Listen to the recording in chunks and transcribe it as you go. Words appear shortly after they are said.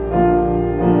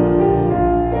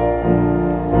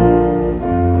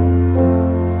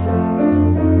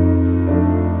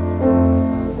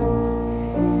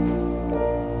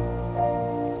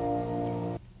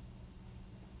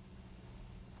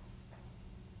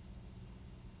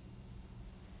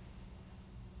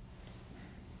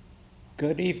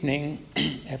Good evening,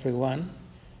 everyone.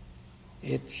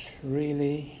 It's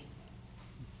really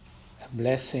a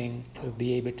blessing to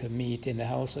be able to meet in the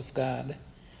house of God,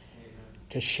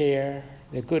 to share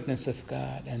the goodness of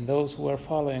God. And those who are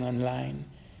following online,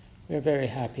 we're very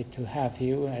happy to have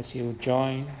you as you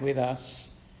join with us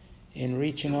in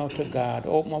reaching out to God,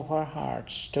 open up our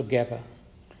hearts together.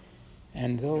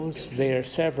 And there are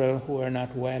several who are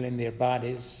not well in their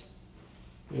bodies.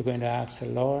 We're going to ask the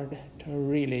Lord to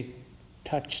really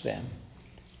touch them.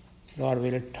 Lord,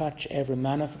 will touch every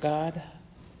man of God,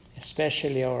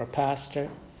 especially our pastor,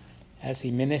 as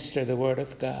he ministers the word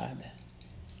of God.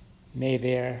 May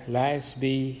their lives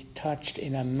be touched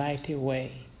in a mighty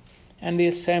way. And the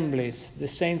assemblies, the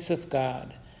saints of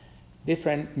God,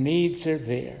 different needs are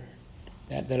there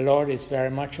that the Lord is very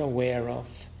much aware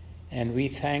of. And we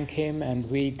thank him, and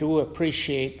we do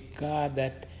appreciate God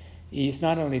that he's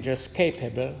not only just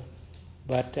capable,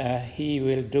 but he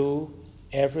will do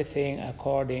everything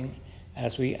according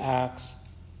as we ask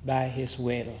by his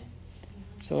will.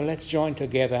 So let's join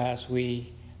together as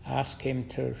we ask him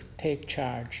to take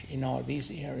charge in all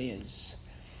these areas.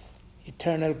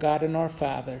 Eternal God and our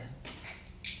Father,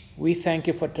 we thank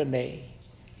you for today.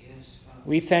 Yes, Father.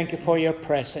 We thank you for your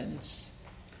presence.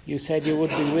 You said you would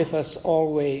be with us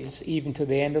always, even to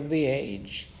the end of the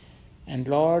age. And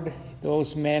Lord,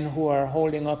 those men who are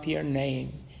holding up your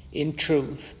name in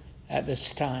truth at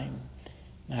this time,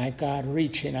 my God,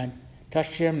 reach in and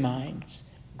touch their minds.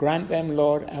 Grant them,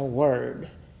 Lord, a word.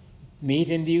 Meet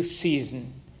in due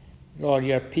season. Lord,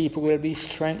 your people will be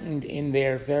strengthened in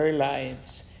their very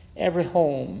lives. Every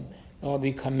home, Lord,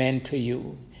 we commend to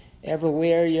you.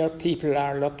 Everywhere your people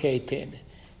are located.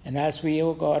 And as we,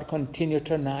 O God, continue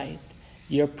tonight,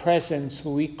 your presence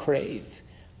we crave.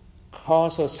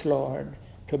 Cause us, Lord,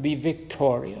 to be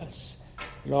victorious.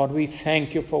 Lord, we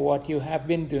thank you for what you have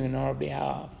been doing on our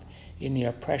behalf. In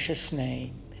your precious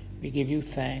name, we give you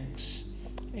thanks.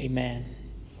 Amen.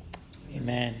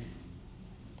 Amen.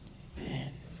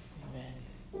 Amen.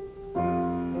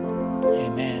 Amen.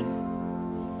 Amen.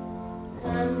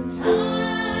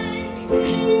 Sometimes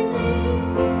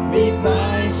Be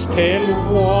by still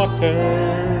water.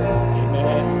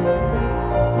 Amen.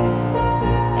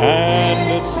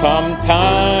 And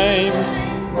sometimes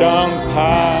down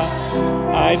paths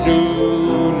I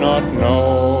do not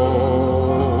know.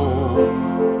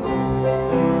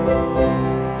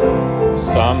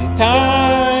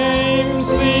 Sometimes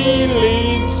he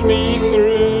leads me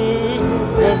through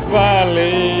the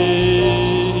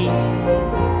valley,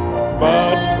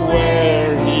 but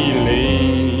where he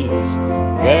leads,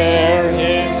 there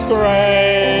his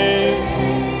grace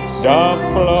doth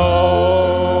flow.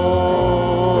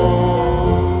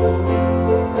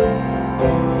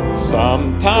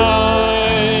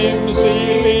 Sometimes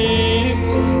he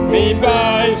leads me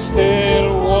by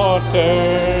still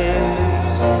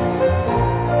waters,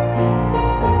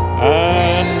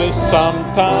 and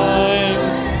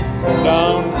sometimes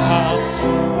down paths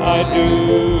I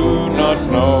do not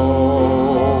know.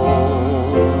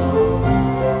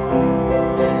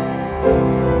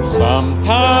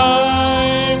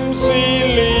 Sometimes he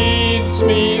leads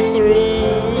me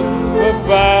through the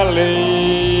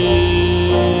valley,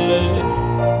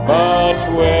 but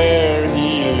where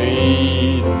he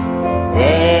leads,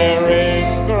 there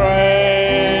is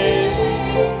grace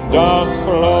doth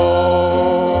flow.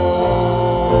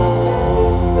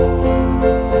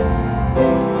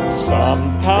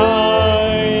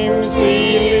 Sometimes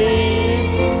he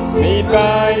leads me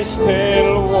by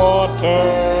still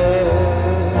waters,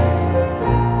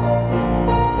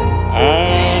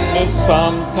 and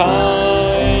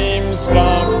sometimes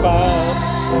dark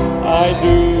paths I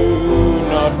do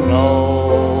not know.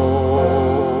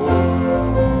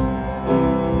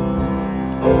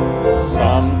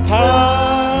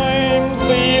 Sometimes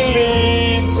he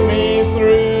leads me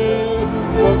through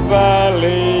the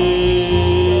valley,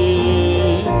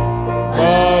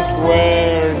 but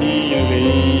where he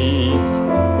leads,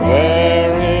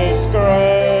 there his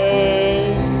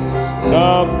grace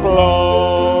doth flow.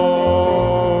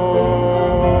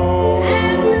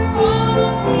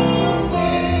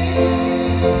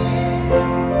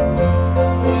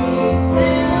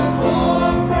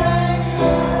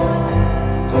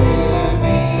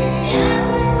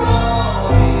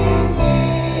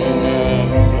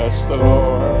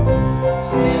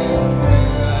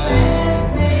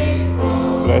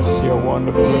 Bless your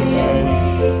wonderful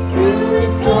name through the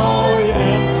joy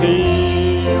and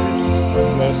tears.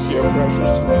 Bless your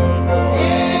precious name, Lord.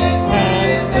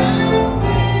 And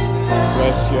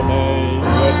bless your name,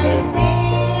 bless your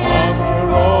name. After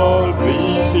all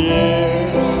these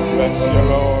years, bless you,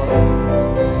 Lord.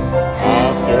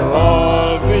 After all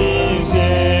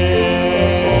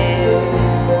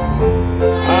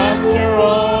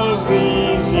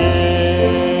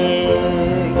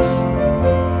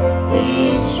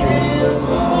true,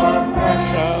 more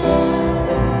precious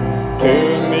to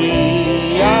me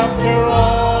after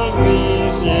all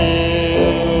these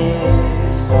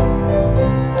years.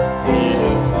 He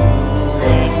is true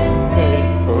and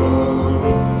faithful,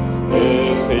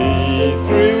 is He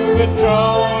through the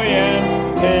joy and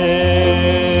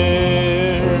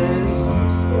tears.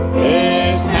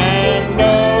 His hand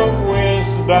of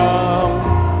wisdom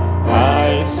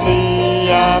I see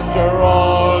after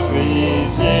all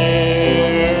these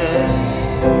years.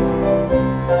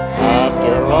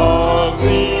 After all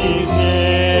these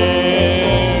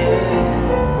years.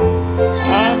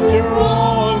 After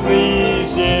all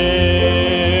these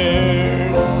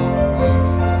years.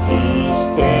 He's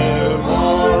still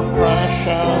more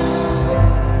precious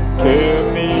to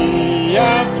me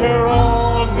after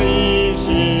all these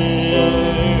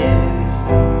years.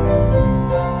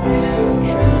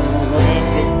 True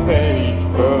and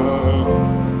faithful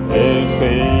is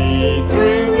He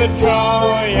through the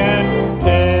joy and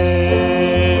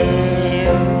tears.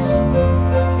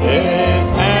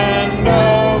 His hand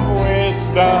of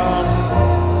wisdom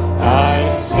I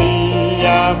see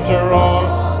after all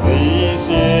these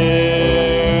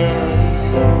years.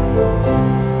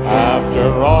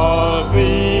 After all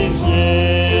these years.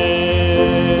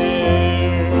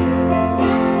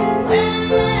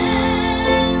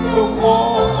 The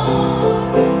war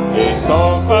is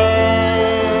over.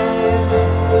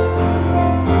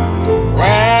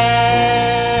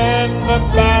 When the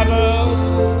battles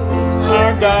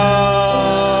are done,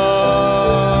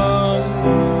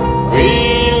 we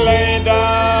lay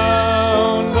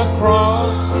down the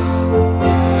cross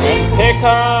and pick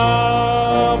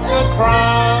up the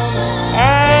crown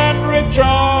and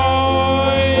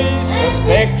rejoice. The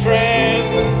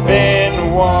victory's been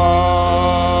won.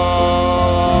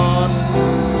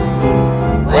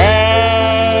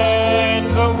 When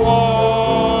the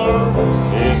war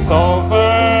is over,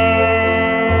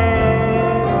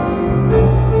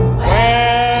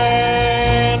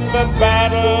 when the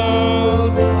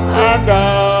battles are done,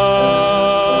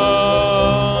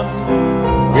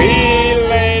 we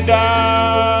lay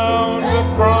down the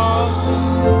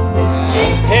cross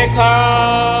and pick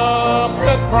up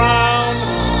the crown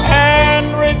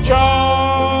and rejoice.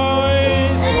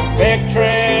 The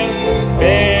victory's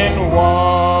been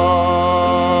won.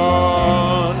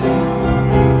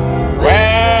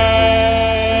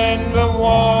 When the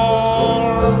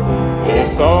war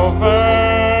is over,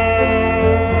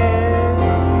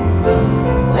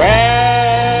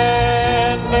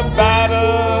 when the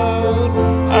battles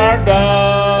are done,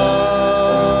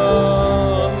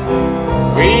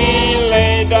 we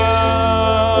lay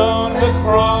down the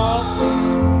cross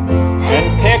and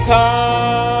pick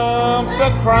up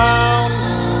the crown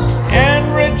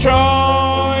and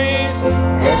rejoice.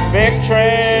 The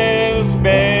victory's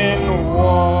been won.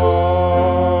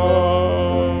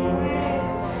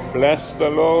 Bless the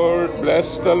Lord,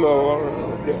 bless the Lord,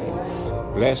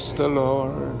 bless the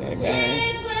Lord, amen.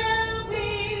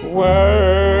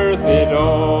 Worth it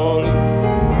all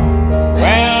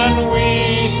when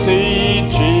we see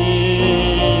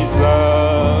Jesus.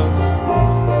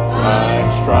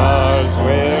 Life's trials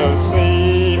will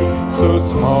seem so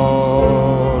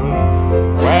small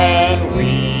when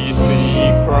we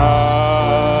see Christ.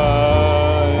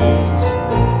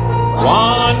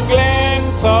 One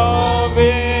glimpse of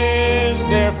His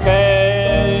dear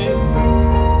face,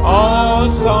 all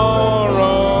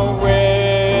sorrow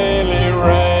will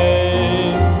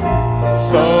erase.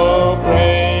 So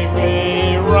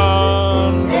bravely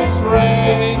run this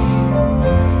race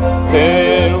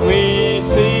till we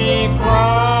see Christ.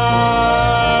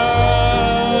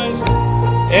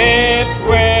 It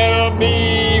will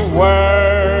be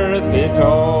worth it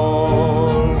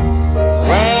all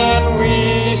when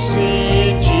we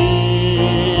see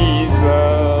Jesus.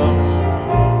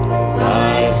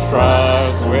 Life's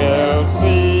trials will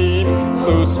seem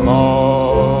so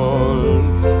small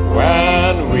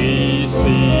when we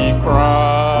see Christ.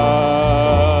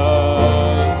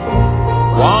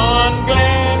 One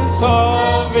glimpse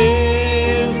of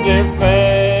His dear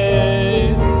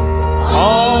face,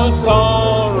 all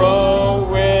sorrow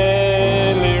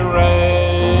will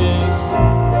erase.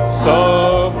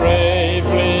 So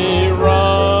bravely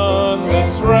run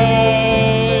this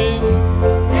race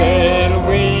till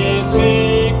we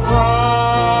see Christ.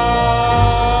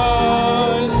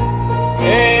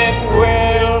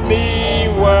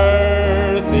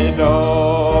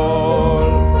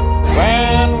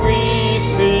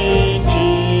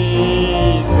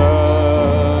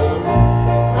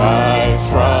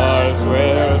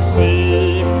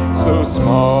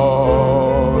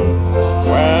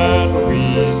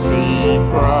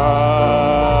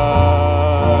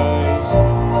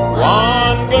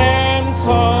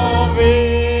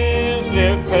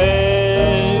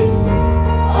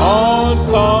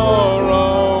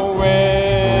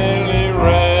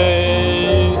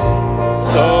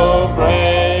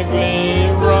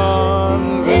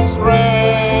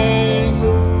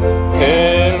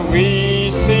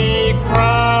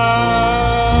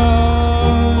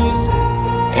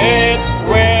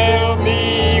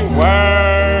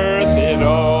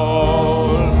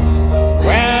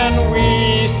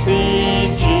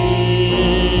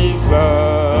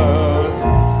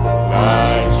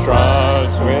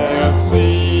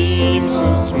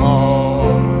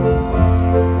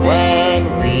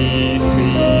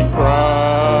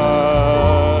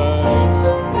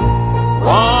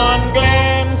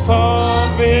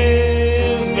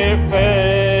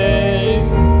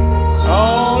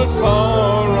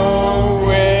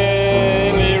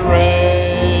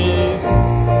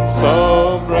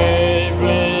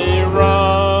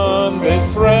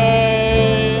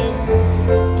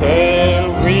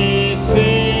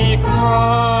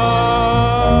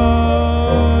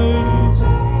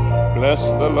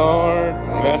 Lord,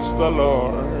 bless the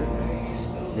Lord.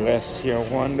 Bless your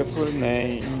wonderful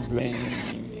name.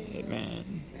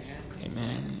 Amen.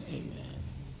 Amen. Amen.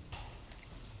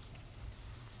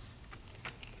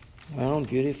 Well,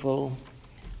 beautiful.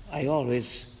 I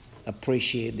always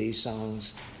appreciate these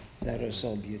songs that are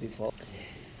so beautiful.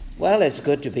 Well, it's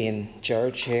good to be in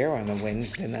church here on a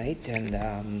Wednesday night, and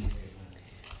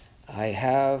I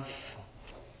have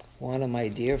one of my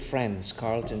dear friends,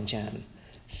 Carlton Chan,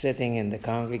 sitting in the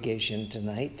congregation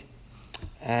tonight.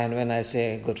 And when I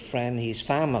say a good friend, he's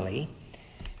family.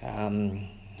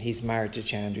 He's married to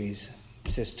Chandri's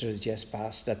sister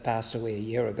that passed away a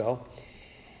year ago.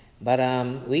 But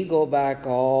we go back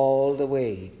all the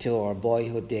way to our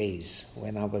boyhood days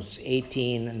when I was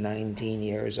 18 and 19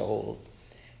 years old.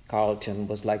 Carlton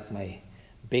was like my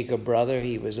bigger brother.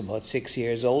 He was about 6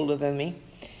 years older than me.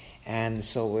 And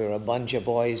so we were a bunch of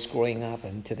boys growing up.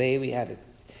 And today we had a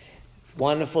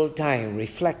wonderful time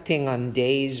reflecting on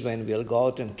days when we'll go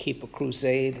out and keep a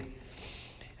crusade.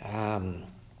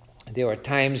 There were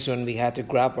times when we had to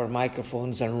grab our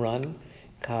microphones and run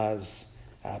because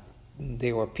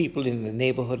there were people in the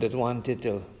neighborhood that wanted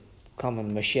to come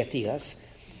and machete us.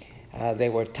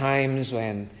 There were times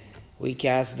when we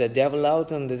cast the devil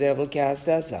out and the devil cast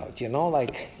us out.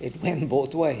 Like it went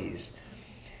both ways.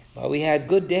 But we had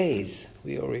good days.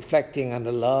 We were reflecting on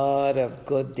a lot of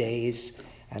good days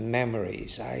and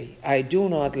memories. I do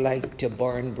not like to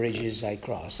burn bridges I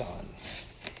cross on,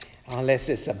 unless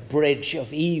it's a bridge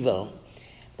of evil.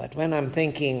 But when I'm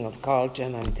thinking of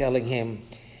Carlton, I'm telling him,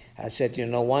 I said,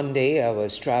 one day I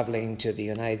was traveling to the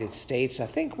United States. I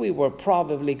think we were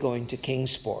probably going to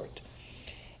Kingsport.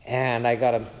 And I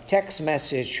got a text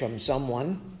message from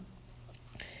someone.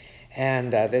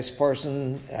 And this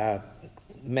person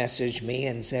messaged me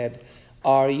and said,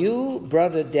 "Are you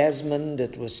Brother Desmond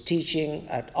that was teaching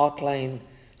at Oakline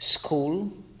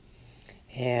School?"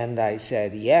 And I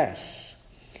said, "Yes."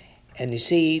 And you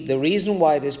see, the reason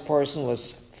why this person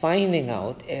was finding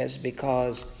out is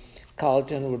because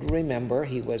Carlton would remember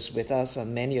he was with us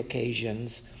on many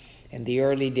occasions in the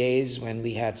early days when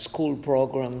we had school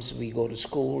programs. We go to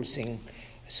school, sing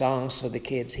songs for the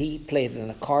kids. He played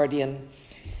an accordion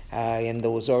in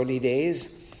those early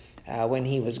days. When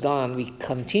he was gone, we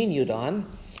continued on.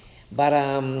 But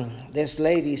this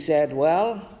lady said,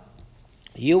 "Well,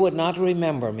 you would not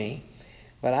remember me,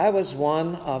 but I was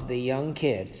one of the young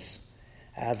kids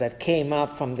that came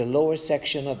up from the lower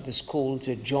section of the school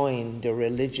to join the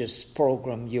religious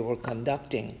program you were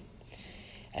conducting."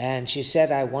 And she said,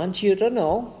 "I want you to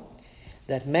know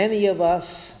that many of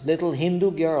us little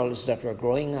Hindu girls that were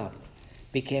growing up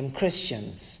became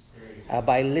Christians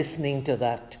by listening to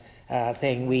that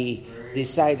thing. We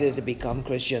decided to become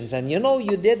Christians. And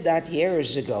you did that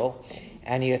years ago,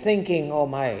 and you're thinking, oh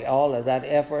my, all of that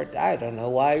effort, I don't know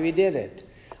why we did it."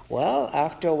 Well,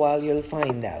 after a while you'll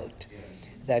find out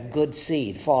that good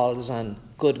seed falls on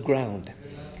good ground,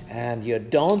 and you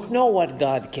don't know what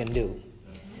God can do.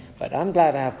 But I'm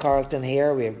glad to have Carlton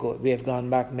here. We have gone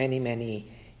back many, many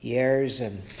years,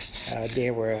 and I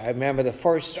remember the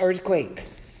first earthquake,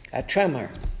 a tremor.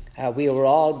 We were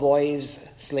all boys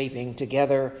sleeping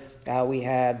together. We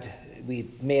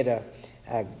made a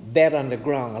bed on the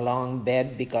ground, a long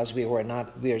bed, because we were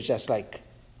just like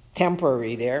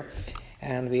temporary there.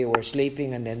 And we were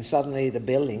sleeping, and then suddenly the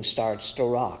building starts to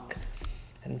rock.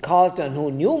 And Carlton,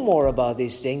 who knew more about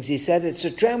these things, he said, "It's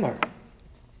a tremor."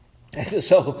 And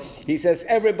so he says,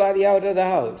 "Everybody out of the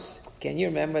house." Can you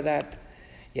remember that?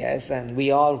 Yes, and we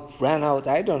all ran out.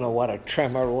 I don't know what a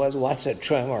tremor was. What's a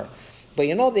tremor? But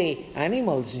the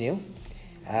animals knew.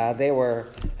 They were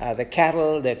the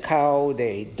cattle, the cow,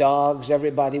 the dogs.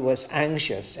 Everybody was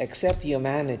anxious, except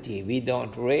humanity. We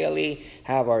don't really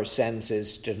have our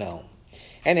senses to know.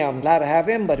 Anyhow, I'm glad to have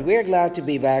him, but we're glad to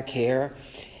be back here.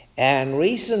 And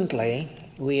recently,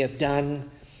 we have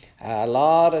done a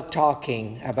lot of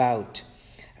talking about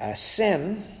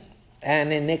sin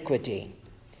and iniquity.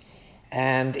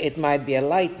 And it might be a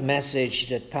light message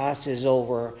that passes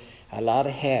over a lot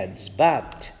of heads,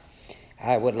 but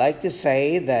I would like to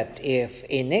say that if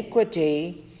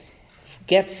iniquity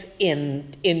gets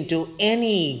into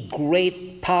any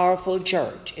great, powerful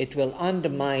church, it will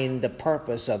undermine the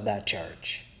purpose of that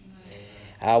church.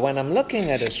 When I'm looking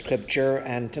at a scripture,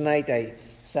 and tonight I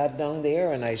sat down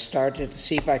there and I started to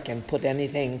see if I can put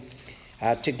anything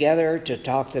together to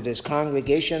talk to this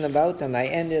congregation about, and I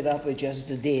ended up with just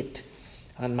the date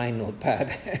on my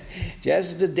notepad.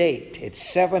 Just the date. It's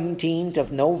 17th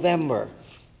of November,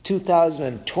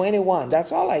 2021.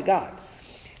 That's all I got.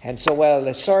 And so while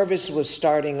the service was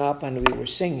starting up and we were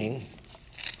singing,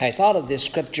 I thought of this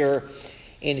scripture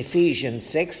in Ephesians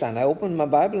 6, and I opened my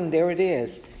Bible and there it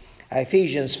is.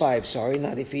 Ephesians 5, sorry,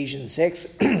 not Ephesians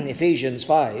 6, Ephesians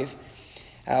 5,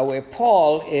 where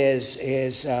Paul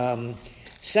is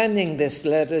sending this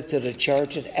letter to the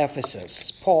church at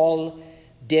Ephesus. Paul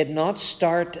did not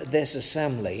start this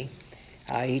assembly.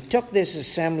 He took this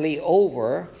assembly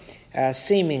over,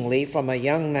 seemingly, from a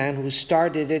young man who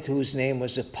started it, whose name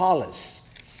was Apollos.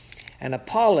 And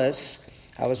Apollos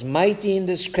was mighty in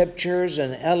the scriptures,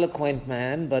 an eloquent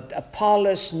man, but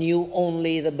Apollos knew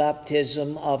only the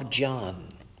baptism of John.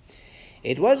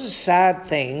 It was a sad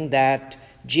thing that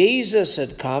Jesus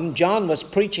had come. John was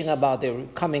preaching about the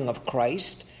coming of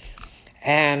Christ,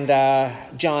 and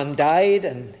John died,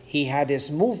 and he had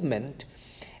his movement.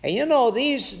 And you know,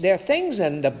 there are things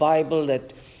in the Bible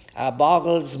that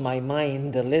boggles my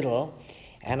mind a little,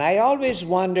 and I always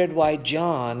wondered why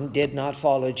John did not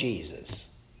follow Jesus.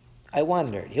 I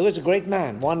wondered. He was a great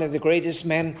man, one of the greatest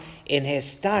men in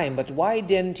his time, but why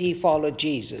didn't he follow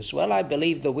Jesus? Well, I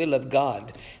believe the will of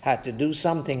God had to do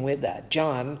something with that.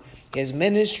 John, his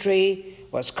ministry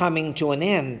was coming to an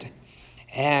end,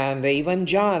 and even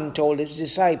John told his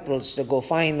disciples to go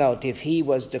find out if he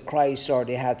was the Christ or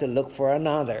they had to look for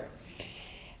another.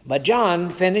 But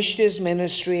John finished his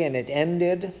ministry and it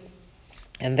ended,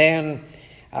 and then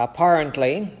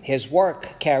apparently his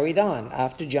work carried on.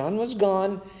 After John was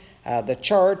gone, the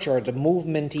church or the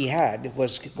movement he had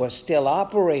was still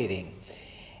operating.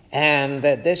 And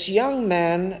this young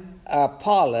man,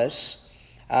 Apollos,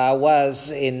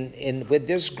 was in with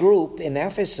this group in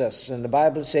Ephesus, and the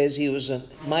Bible says he was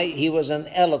an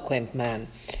eloquent man.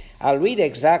 I'll read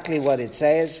exactly what it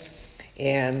says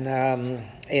in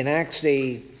Acts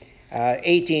the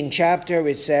 18th chapter.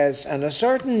 It says, "And a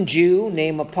certain Jew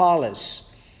named Apollos,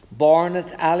 born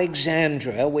at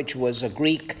Alexandria, which was a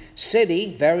Greek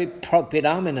city, very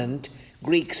predominant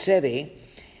Greek city,"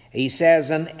 he says,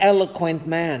 "an eloquent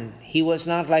man." He was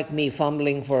not like me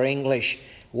fumbling for English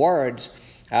words.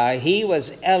 He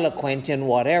was eloquent in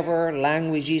whatever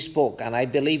language he spoke, and I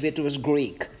believe it was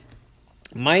Greek.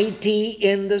 Mighty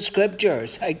in the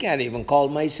scriptures. I can't even call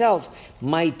myself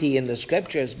mighty in the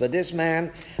scriptures, but this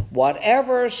man,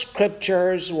 whatever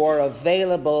scriptures were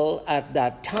available at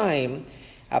that time,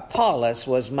 Apollos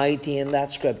was mighty in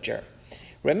that scripture.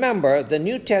 Remember, the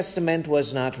New Testament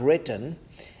was not written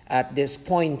at this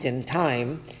point in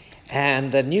time,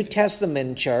 and the New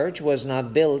Testament church was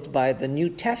not built by the New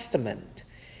Testament.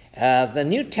 The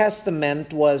New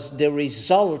Testament was the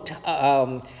result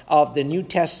of the New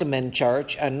Testament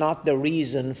church and not the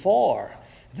reason for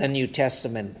the New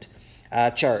Testament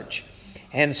church.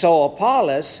 And so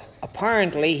Apollos,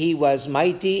 apparently he was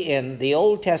mighty in the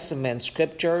Old Testament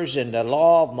scriptures, in the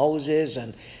law of Moses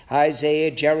and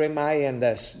Isaiah, Jeremiah, and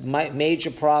the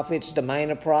major prophets, the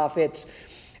minor prophets,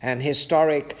 and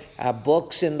historic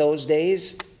books in those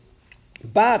days.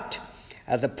 But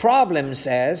the problem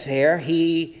says here,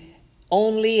 he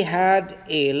only had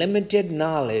a limited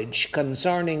knowledge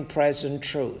concerning present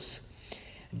truth.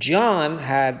 John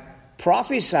had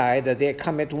prophesied that there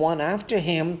cometh one after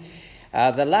him,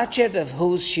 the latchet of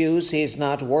whose shoes he is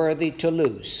not worthy to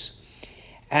loose.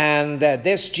 And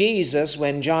this Jesus,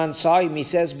 when John saw him, he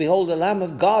says, "Behold the Lamb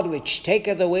of God, which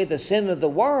taketh away the sin of the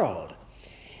world."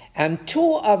 And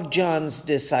two of John's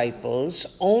disciples,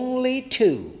 only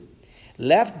two,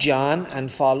 left John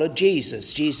and followed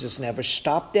Jesus. Jesus never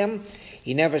stopped them.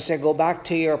 He never said, "Go back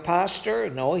to your pastor."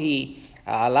 No, he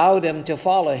allowed them to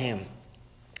follow him.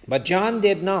 But John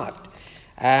did not.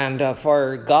 And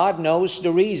for God knows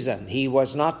the reason. He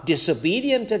was not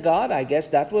disobedient to God. I guess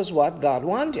that was what God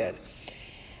wanted.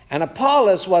 And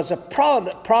Apollos was a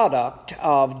product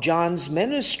of John's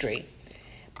ministry.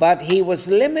 But he was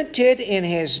limited in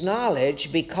his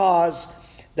knowledge because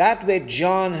that which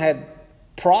John had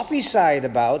prophesied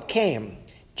about came.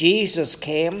 Jesus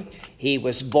came. He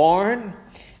was born.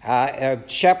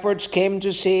 Shepherds came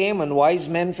to see him and wise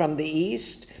men from the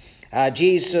east.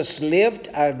 Jesus lived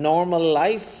a normal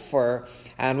life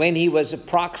and when he was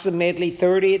approximately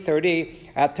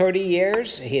 30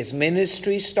 years, his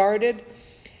ministry started.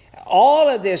 All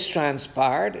of this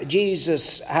transpired.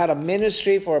 Jesus had a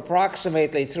ministry for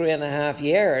approximately 3.5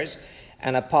 years,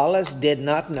 and Apollos did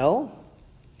not know.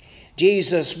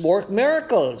 Jesus worked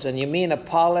miracles, and you mean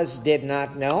Apollos did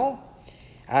not know?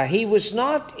 He was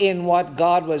not in what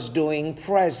God was doing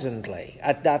presently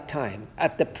at that time,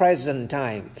 at the present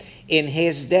time, in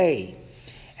his day.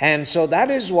 And so that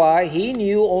is why he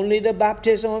knew only the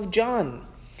baptism of John.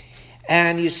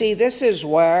 And you see, this is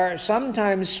where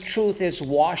sometimes truth is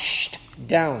washed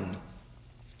down.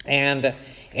 And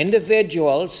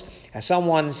individuals.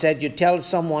 Someone said you tell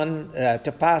someone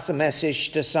to pass a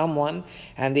message to someone,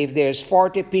 and if there's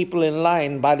 40 people in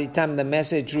line, by the time the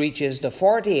message reaches the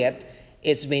 40th,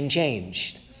 it's been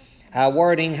changed.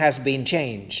 Wording has been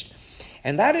changed.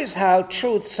 And that is how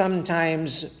truth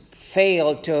sometimes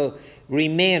fail to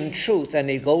remain truth, and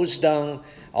it goes down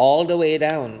all the way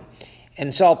down.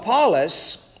 And so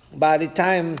Apollos, by the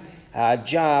time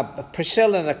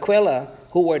Priscilla and Aquila,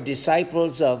 who were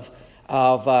disciples of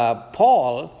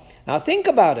Paul, now think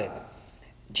about it.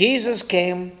 Jesus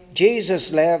came,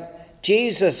 Jesus lived,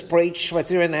 Jesus preached for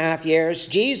 3.5 years,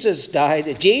 Jesus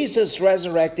died, Jesus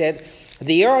resurrected,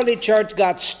 the early church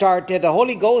got started, the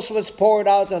Holy Ghost was poured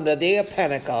out on the day of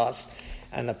Pentecost,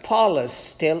 and Apollos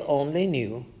still only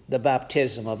knew the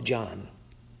baptism of John.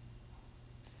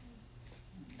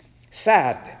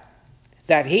 Sad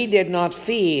that he did not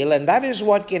feel, and that is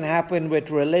what can happen with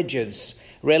religious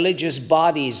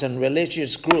bodies and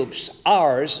religious groups,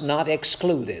 ours not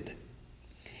excluded.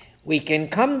 We can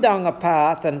come down a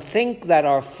path and think that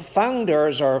our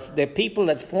founders or the people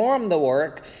that formed the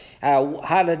work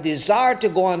had a desire to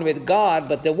go on with God,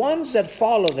 but the ones that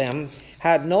follow them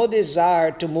had no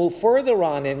desire to move further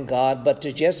on in God, but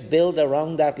to just build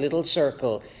around that little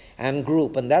circle and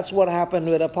group. And that's what happened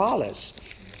with Apollos.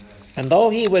 And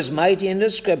though he was mighty in the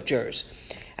scriptures,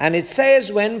 and it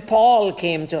says when Paul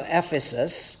came to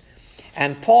Ephesus,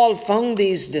 and Paul found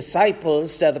these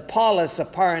disciples that Apollos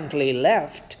apparently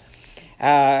left,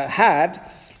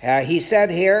 he said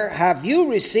here, have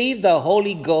you received the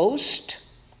Holy Ghost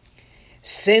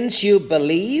since you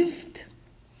believed?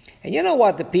 And you know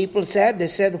what the people said? They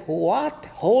said, what?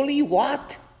 Holy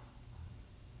what?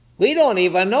 We don't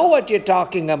even know what you're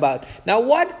talking about. Now,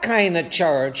 what kind of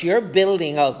church you're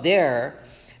building out there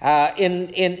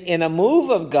in a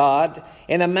move of God,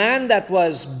 in a man that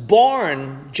was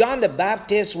born, John the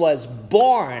Baptist was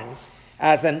born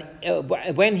as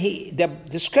the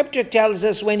scripture tells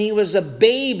us when he was a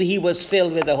babe, he was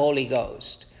filled with the Holy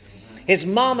Ghost. His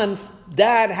mom and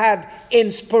dad had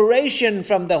inspiration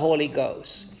from the Holy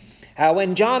Ghost.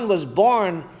 When John was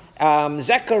born,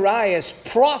 Zacharias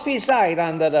prophesied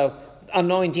under the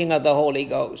anointing of the Holy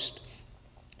Ghost.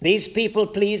 These people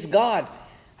pleased God.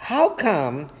 How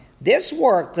come this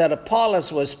work that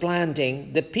Apollos was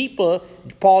planting, the people,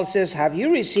 Paul says, have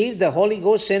you received the Holy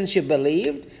Ghost since you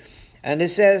believed? And it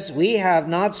says, we have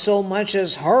not so much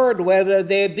as heard whether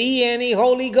there be any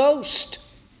Holy Ghost.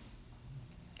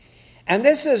 And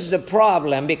this is the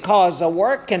problem, because a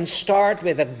work can start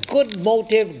with a good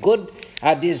motive, good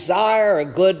desire, a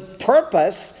good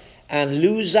purpose, and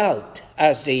lose out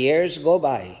as the years go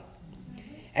by.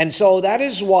 And so that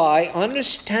is why,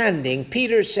 understanding,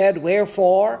 Peter said,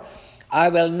 wherefore, I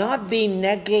will not be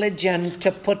negligent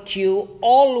to put you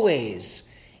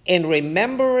always in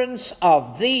remembrance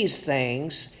of these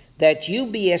things, that you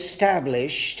be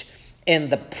established in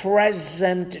the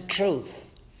present truth.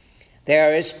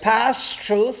 There is past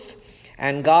truth,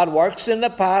 and God works in the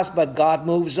past, but God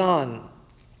moves on.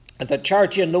 The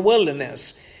church in the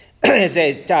wilderness is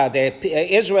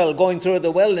Israel going through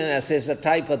the wilderness is a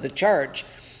type of the church.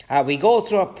 We go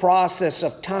through a process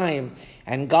of time,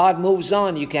 and God moves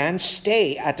on. You can't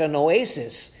stay at an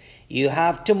oasis. You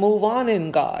have to move on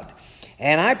in God.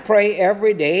 And I pray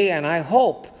every day, and I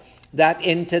hope that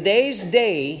in today's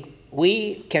day,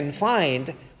 we can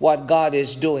find what God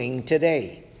is doing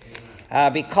today.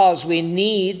 Because we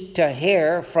need to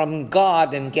hear from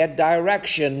God and get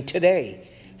direction today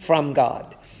from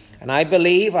God. And I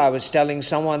believe, I was telling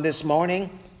someone this morning,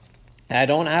 I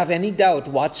don't have any doubt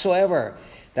whatsoever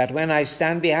that when I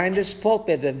stand behind this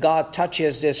pulpit, that God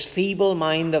touches this feeble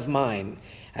mind of mine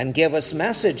and give us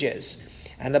messages.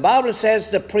 And the Bible says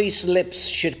the priest's lips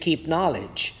should keep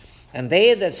knowledge, and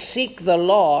they that seek the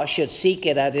law should seek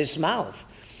it at his mouth.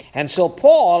 And so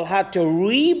Paul had to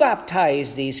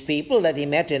rebaptize these people that he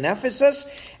met in Ephesus,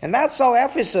 and that's how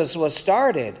Ephesus was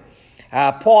started.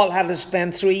 Paul had to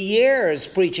spend 3 years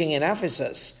preaching in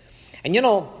Ephesus. And you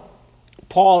know,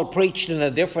 Paul preached in a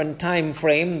different time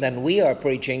frame than we are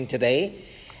preaching today.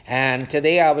 And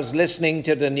today I was listening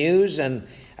to the news, and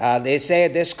they say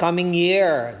this coming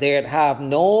year they'd have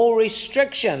no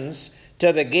restrictions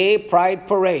to the gay pride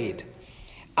parade.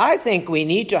 I think we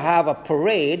need to have a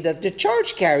parade that the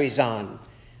church carries on.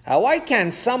 Why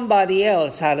can't somebody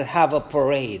else have a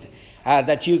parade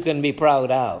that you can be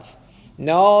proud of?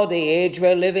 No, the age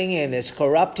we're living in is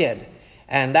corrupted,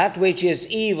 and that which is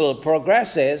evil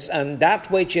progresses, and that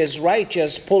which is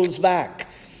righteous pulls back.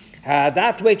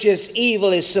 That which is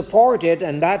evil is supported,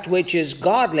 and that which is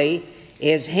godly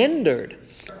is hindered.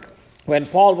 When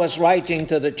Paul was writing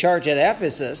to the church at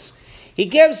Ephesus, He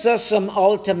gives us some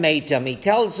ultimatum. He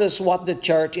tells us what the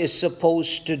church is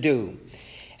supposed to do.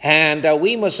 And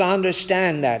we must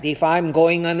understand that if I'm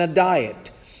going on a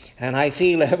diet, and I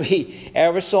feel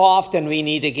every so often we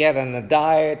need to get on a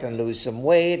diet and lose some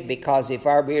weight, because if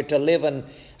we're to live and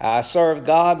serve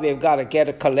God, we've got to get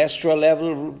a cholesterol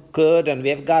level good, and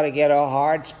we've got to get our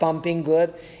hearts pumping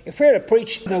good. If we're to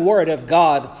preach the Word of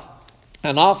God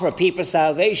and offer people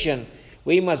salvation,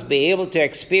 we must be able to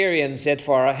experience it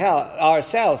for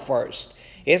ourselves first.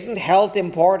 Isn't health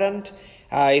important?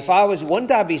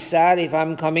 Wouldn't I be sad if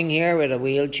I'm coming here with a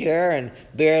wheelchair and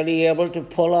barely able to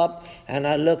pull up, and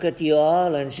I look at you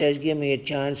all and says, give me a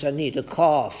chance, I need a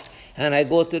cough. And I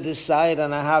go to the side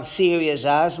and I have serious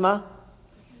asthma?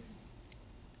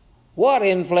 What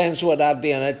influence would that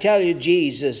be? And I tell you,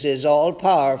 Jesus is all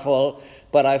powerful,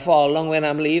 but I fall along when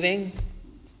I'm leaving.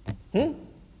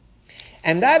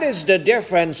 And that is the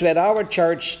difference with our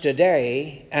church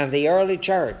today and the early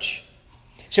church.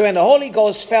 So when the Holy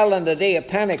Ghost fell on the day of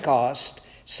Pentecost,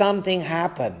 something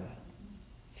happened.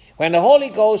 When the Holy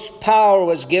Ghost power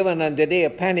was given on the day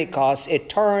of Pentecost, it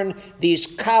turned these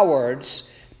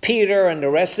cowards, Peter and the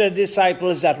rest of the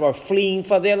disciples that were fleeing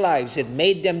for their lives, it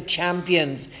made them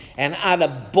champions and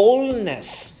added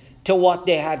boldness to what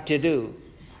they had to do.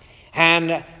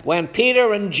 And when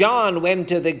Peter and John went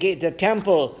to the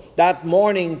temple that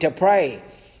morning to pray,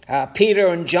 Peter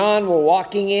and John were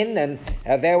walking in, and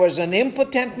there was an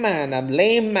impotent man, a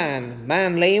lame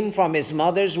man lame from his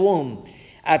mother's womb,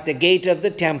 at the gate of the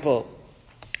temple.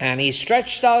 And he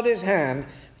stretched out his hand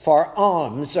for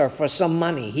alms or for some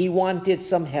money. He wanted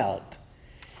some help.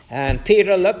 And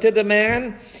Peter looked at the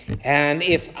man, and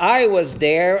if I was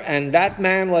there and that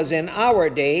man was in our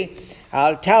day,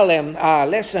 I'll tell him,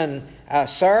 listen,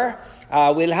 sir,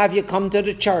 we'll have you come to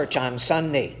the church on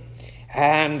Sunday.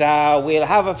 And we'll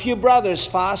have a few brothers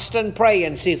fast and pray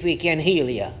and see if we can heal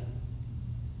you.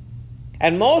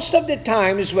 And most of the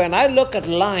times when I look at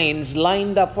lines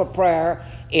lined up for prayer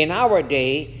in our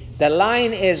day, the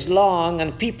line is long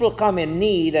and people come in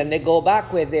need and they go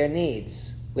back with their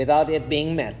needs without it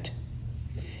being met.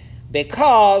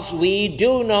 Because we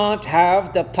do not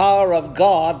have the power of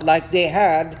God like they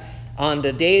had on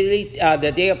the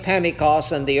day of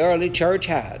Pentecost and the early church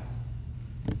had.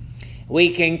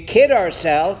 We can kid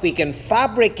ourselves, we can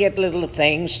fabricate little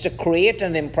things to create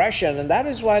an impression, and that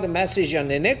is why the message on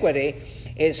iniquity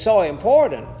is so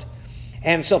important.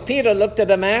 And so Peter looked at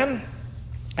the man,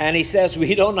 and he says,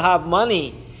 we don't have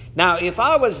money. Now, if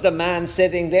I was the man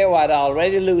sitting there, I'd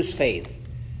already lose faith.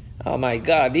 Oh my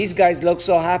God, these guys look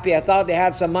so happy. I thought they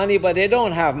had some money, but they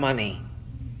don't have money.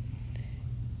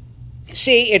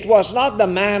 See, it was not the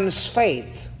man's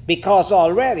faith, because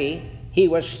already he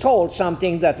was told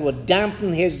something that would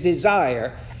dampen his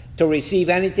desire to receive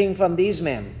anything from these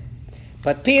men.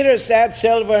 But Peter said,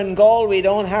 silver and gold we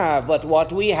don't have, but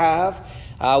what we have,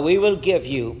 we will give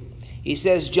you. He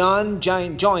says, John,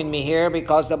 join me here,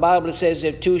 because the Bible says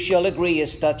if two shall agree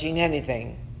as touching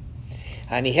anything.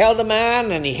 And he held the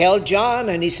man, and he held John,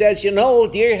 and he says,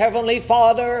 dear Heavenly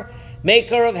Father,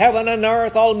 maker of heaven and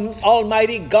earth,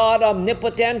 almighty God,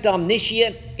 omnipotent,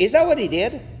 omniscient. Is that what he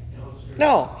did?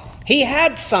 No. He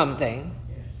had something,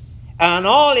 and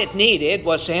all it needed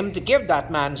was him to give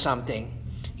that man something.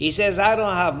 He says, I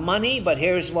don't have money, but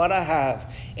here's what I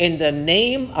have. In the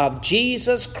name of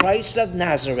Jesus Christ of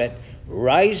Nazareth,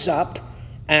 rise up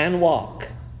and walk.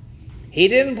 He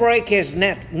didn't break his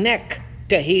neck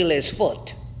to heal his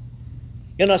foot.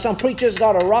 Some preachers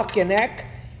got to rock your neck,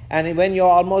 and when you're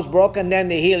almost broken, then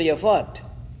they heal your foot.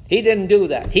 He didn't do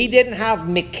that. He didn't have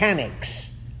mechanics.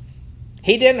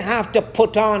 He didn't have to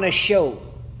put on a show.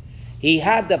 He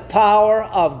had the power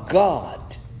of God.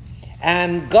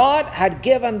 And God had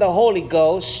given the Holy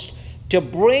Ghost to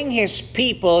bring his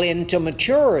people into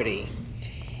maturity.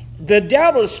 The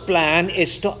devil's plan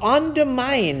is to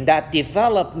undermine that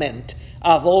development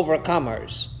of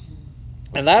overcomers.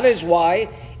 And that is why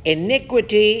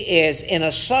iniquity is in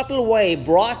a subtle way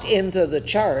brought into the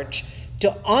church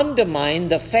to undermine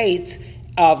the faith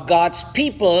of God's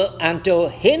people and to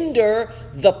hinder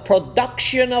the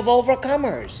production of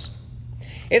overcomers.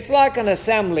 It's like an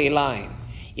assembly line.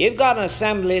 You've got an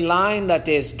assembly line that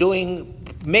is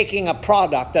making a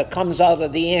product that comes out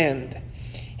of the end.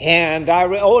 And I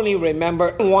only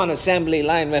remember one assembly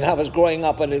line when I was growing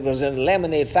up, and it was in a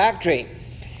lemonade factory.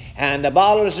 And the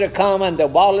bottles are coming, the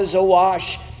bottles are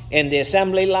washed in the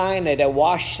assembly line, and they're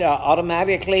washed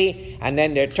automatically, and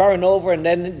then they're turned over, and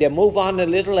then they move on a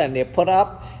little, and they're put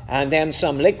up, and then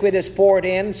some liquid is poured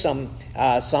in, some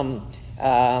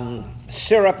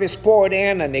syrup is poured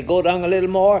in, and they go down a little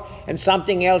more, and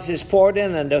something else is poured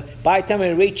in, and by the time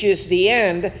it reaches the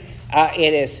end,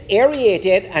 it is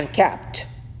aerated and capped.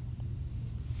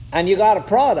 And you got a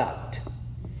product.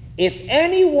 If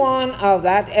any one of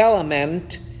that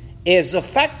element is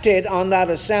affected on that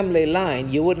assembly line,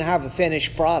 you wouldn't have a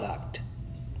finished product.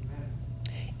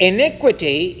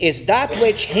 Iniquity is that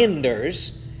which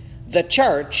hinders the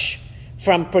church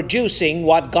from producing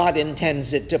what God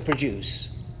intends it to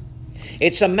produce.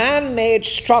 It's a man-made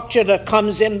structure that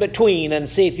comes in between, and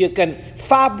see if you can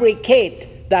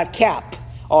fabricate that cap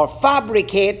or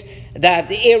fabricate that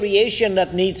the aeration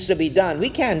that needs to be done. We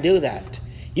can't do that.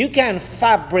 You can't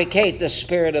fabricate the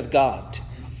Spirit of God.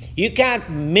 You can't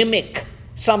mimic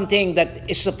something that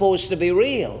is supposed to be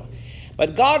real.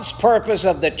 But God's purpose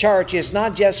of the church is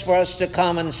not just for us to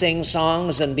come and sing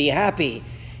songs and be happy.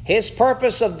 His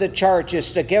purpose of the church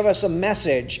is to give us a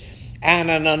message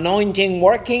and an anointing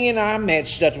working in our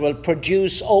midst that will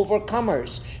produce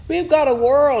overcomers. We've got a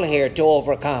world here to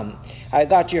overcome. I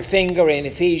got your finger in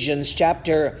Ephesians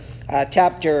chapter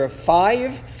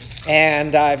 5,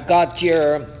 and I've got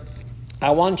I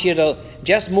want you to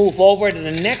just move over to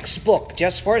the next book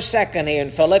just for a second here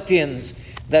in Philippians,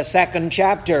 the 2nd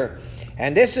chapter.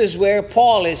 And this is where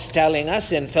Paul is telling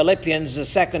us in Philippians, the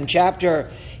 2nd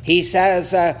chapter. He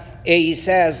says,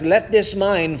 let this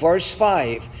mind, verse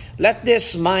 5, let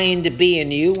this mind be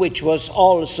in you, which was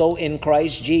also in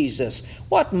Christ Jesus.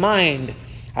 What mind?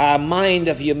 A mind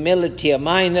of humility, a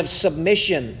mind of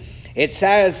submission. It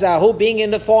says, who being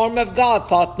in the form of God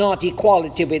thought not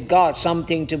equality with God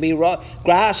something to be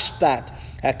grasped at.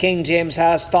 King James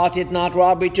has thought it not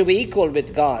robbery to be equal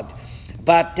with God.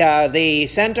 But the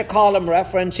center column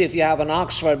reference, if you have an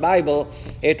Oxford Bible,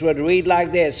 it would read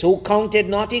like this: who counted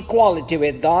not equality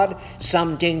with God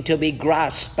something to be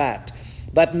grasped at,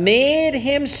 but made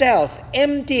himself,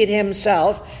 emptied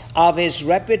himself of his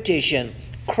reputation.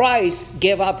 Christ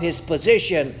gave up his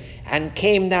position and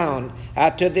came down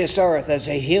to this earth as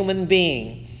a human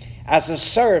being, as a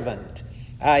servant.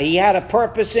 He had a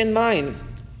purpose in mind.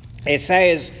 It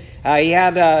says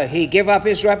he gave up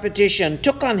his reputation,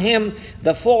 took on him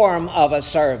the form of a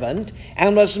servant,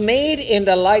 and was made in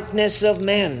the likeness of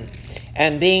men.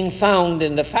 And being found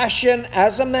in the fashion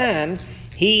as a man,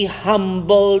 he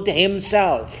humbled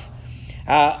himself.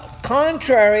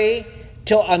 Contrary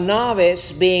to a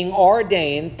novice being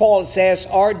ordained, Paul says,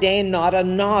 ordain not a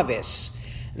novice,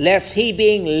 lest he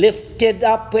being lifted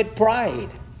up with pride.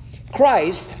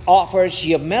 Christ offers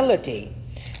humility.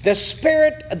 The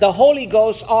Spirit, the Holy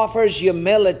Ghost, offers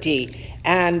humility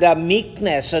and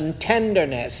meekness and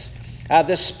tenderness.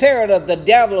 The spirit of the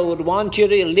devil would want you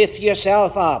to lift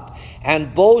yourself up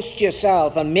and boast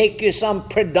yourself and make you some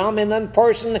predominant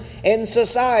person in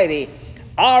society.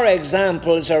 Our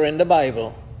examples are in the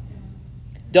Bible.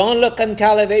 Don't look on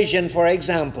television for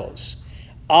examples.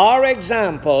 Our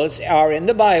examples are in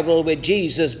the Bible, with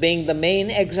Jesus being the main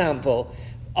example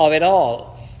of it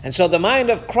all. And so the mind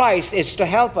of Christ is to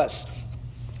help us.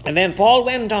 And then Paul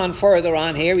went on further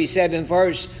on here. He said in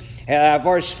verse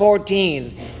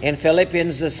 14 in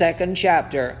Philippians, the 2nd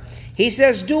chapter, he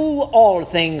says, do all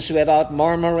things without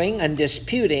murmuring and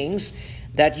disputings,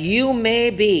 that you may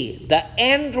be. The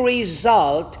end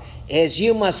result is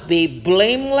you must be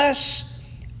blameless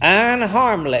and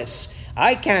harmless.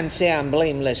 I can't say I'm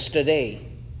blameless today.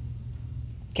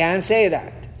 Can't say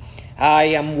that. I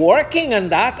am working on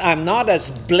that. I'm not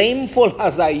as blameful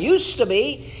as I used to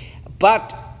be,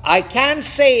 but I can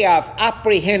say I've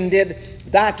apprehended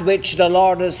that which the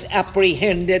Lord has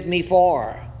apprehended me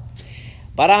for.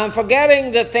 But I'm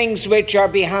forgetting the things which are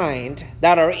behind,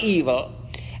 that are evil,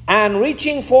 and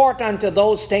reaching forth unto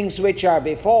those things which are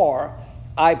before,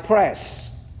 I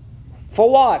press. For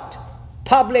what?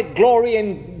 Public glory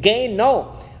and gain?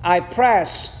 No. I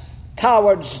press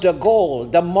towards the goal,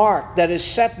 the mark that is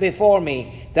set before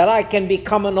me, that I can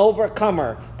become an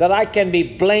overcomer, that I can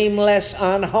be blameless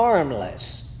and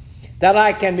harmless, that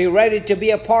I can be ready to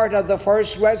be a part of the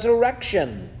first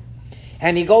resurrection.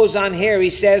 And he goes on here,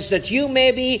 he says that you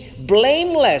may be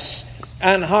blameless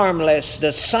and harmless,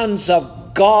 the sons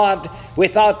of God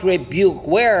without rebuke,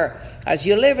 where, as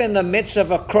you live in the midst of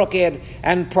a crooked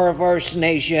and perverse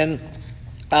nation,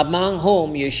 among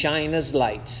whom you shine as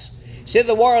lights. See,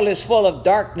 the world is full of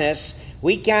darkness.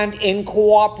 We can't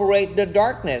incorporate the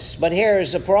darkness. But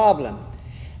here's the problem.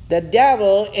 The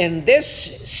devil in this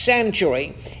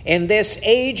century, in this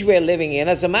age we're living in,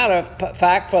 as a matter of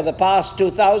fact, for the past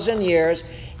 2,000 years,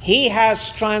 he has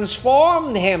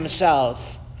transformed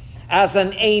himself as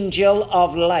an angel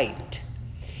of light.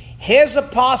 His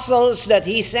apostles that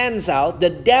he sends out, the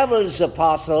devil's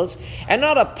apostles, are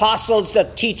not apostles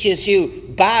that teaches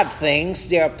you bad things.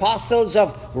 They're apostles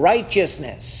of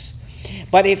righteousness.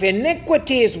 But if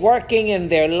iniquity is working in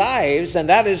their lives, and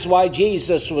that is why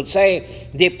Jesus would say,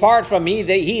 depart from me,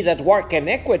 he that work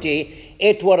iniquity,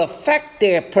 it would affect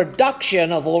their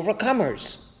production of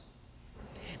overcomers.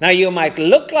 Now, you might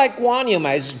look like one, you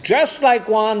might dress like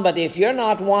one, but if you're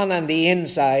not one on the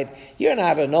inside, you're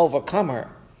not an overcomer.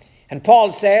 And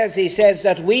Paul says, he says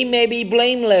that we may be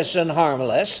blameless and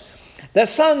harmless, the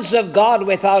sons of God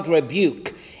without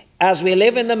rebuke. As we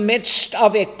live in the midst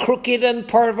of a crooked and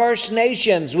perverse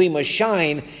nations, we must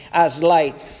shine as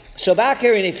light. So back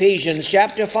here in Ephesians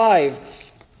chapter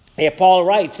 5, here Paul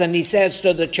writes, and he says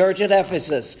to the church at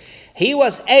Ephesus, he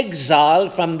was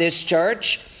exiled from this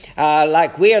church,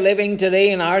 like we are living today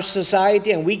in our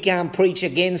society, and we can't preach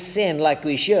against sin like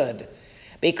we should,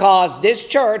 because this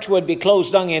church would be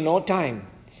closed down in no time.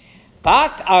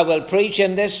 But I will preach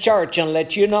in this church and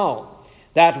let you know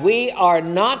that we are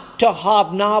not to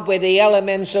hobnob with the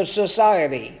elements of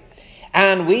society.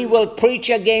 And we will preach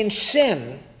against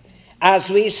sin as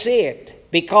we see it.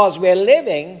 Because we're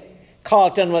living,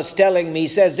 Carlton was telling me, he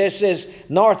says this is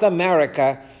North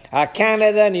America.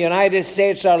 Canada and the United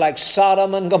States are like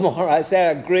Sodom and Gomorrah. I say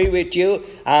I agree with you,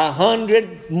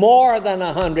 more than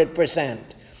 100%.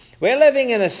 We're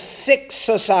living in a sick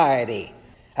society.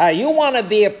 You want to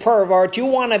be a pervert, you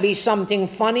want to be something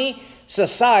funny,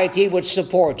 society would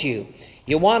support you.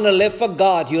 You want to live for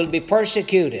God, you'll be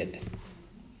persecuted.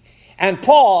 And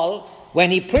Paul,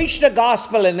 when he preached the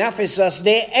gospel in Ephesus,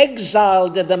 they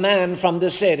exiled the man from the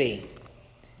city.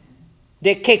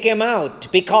 They kick him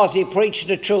out because he preached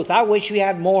the truth. I wish we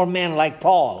had more men like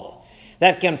Paul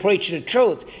that can preach the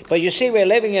truth. But you see, we're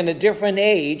living in a different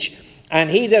age,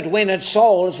 and he that winneth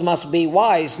souls must be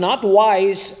wise, not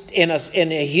wise in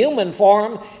a human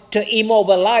form, to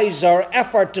immobilize our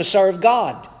effort to serve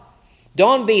God.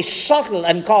 Don't be subtle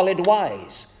and call it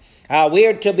wise.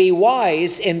 We're to be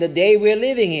wise in the day we're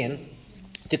living in,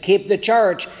 to keep the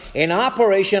church in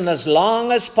operation as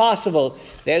long as possible.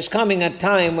 There's coming a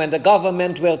time when the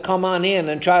government will come on in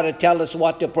and try to tell us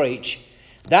what to preach.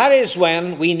 That is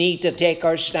when we need to take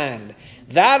our stand.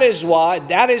 That is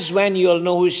when you'll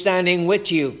know who's standing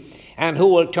with you and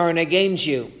who will turn against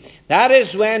you. That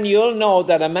is when you'll know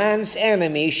that a man's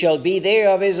enemy shall be there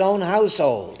of his own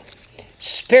household,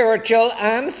 spiritual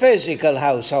and physical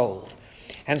household.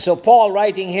 And so Paul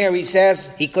writing here, he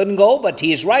says he couldn't go, but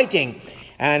he's writing,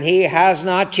 and he has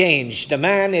not changed. The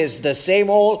man is the same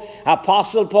old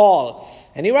Apostle Paul.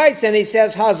 And he writes and he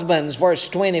says, husbands, verse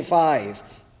 25.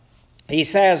 He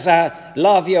says,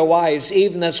 love your wives,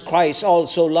 even as Christ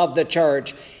also loved the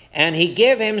church, and he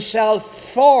gave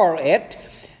himself for it.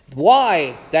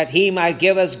 Why? That he might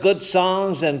give us good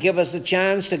songs and give us a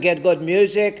chance to get good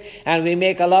music, and we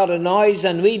make a lot of noise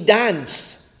and we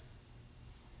dance.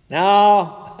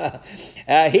 No,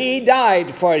 he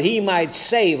died for he might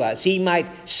save us. He might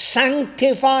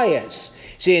sanctify us.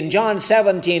 See, in John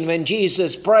 17, when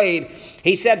Jesus prayed,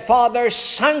 he said, Father,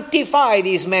 sanctify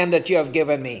these men that you have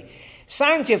given me.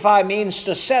 Sanctify means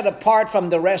to set apart from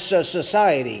the rest of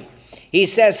society. He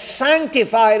says,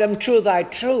 sanctify them through thy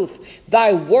truth.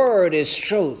 Thy word is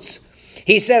truth.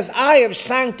 He says, I have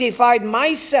sanctified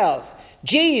myself.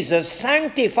 Jesus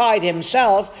sanctified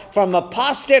himself from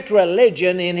apostate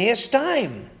religion in his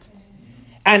time.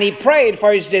 And he prayed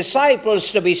for his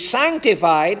disciples to be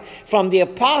sanctified from the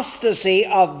apostasy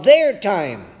of their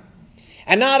time.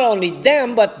 And not only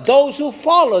them, but those who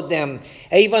followed them,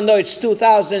 even though it's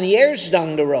 2,000 years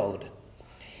down the road.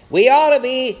 We ought to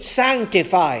be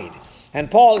sanctified. And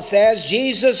Paul says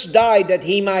Jesus died that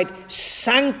he might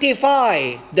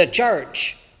sanctify the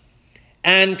church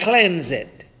and cleanse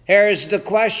it. Here's the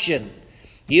question.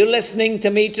 You listening to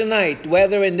me tonight,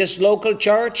 whether in this local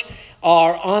church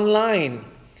or online,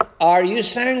 are you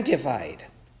sanctified?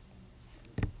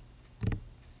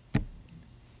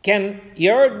 Can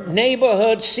your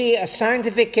neighborhood see a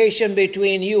sanctification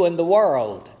between you and the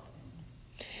world?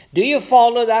 Do you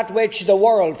follow that which the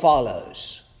world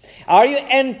follows? Are you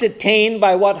entertained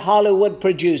by what Hollywood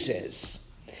produces?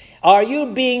 Are you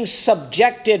being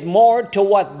subjected more to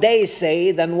what they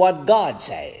say than what God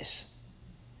says?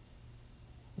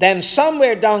 Then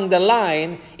somewhere down the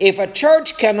line, if a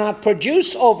church cannot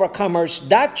produce overcomers,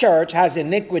 that church has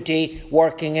iniquity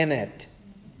working in it.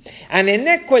 And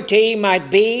iniquity might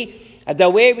be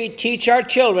the way we teach our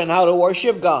children how to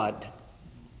worship God.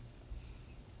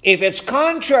 If it's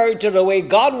contrary to the way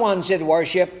God wants it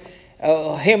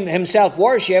himself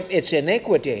worship, it's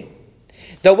iniquity.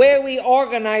 The way we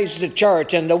organize the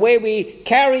church and the way we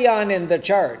carry on in the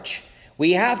church,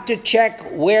 we have to check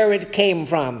where it came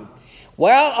from.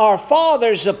 Well, our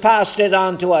fathers have passed it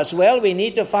on to us. Well, we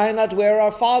need to find out where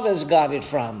our fathers got it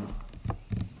from.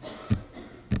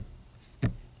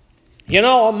 You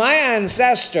know, my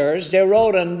ancestors, they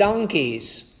rode on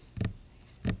donkeys.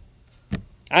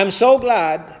 I'm so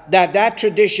glad that that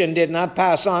tradition did not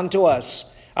pass on to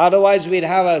us. Otherwise, we'd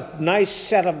have a nice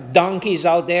set of donkeys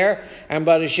out there. And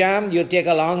Brother Sham, you'd take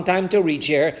a long time to reach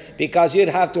here because you'd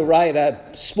have to ride a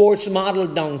sports model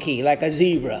donkey like a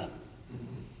zebra.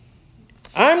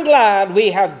 I'm glad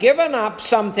we have given up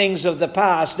some things of the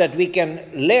past that we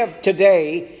can live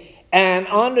today and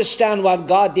understand what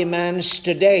God demands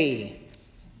today.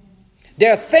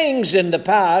 There are things in the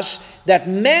past that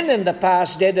men in the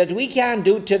past did that we can't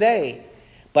do today.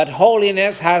 But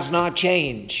holiness has not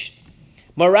changed.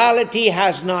 Morality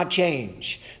has not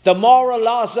changed. The moral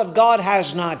laws of God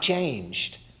has not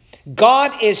changed.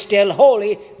 God is still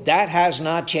holy. That has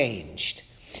not changed.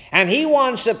 And He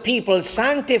wants a people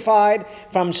sanctified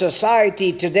from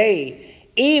society today.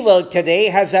 Evil today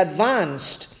has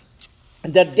advanced.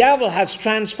 The devil has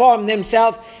transformed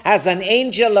himself as an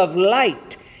angel of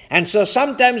light. And so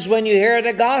sometimes when you hear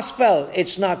the gospel,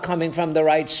 it's not coming from the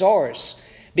right source,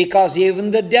 because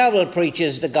even the devil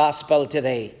preaches the gospel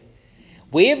today.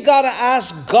 We've got to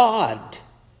ask God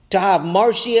to have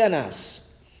mercy on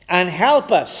us and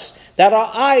help us that our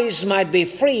eyes might be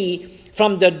free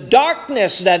from the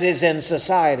darkness that is in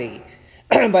society.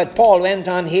 But Paul went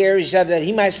on here, he said that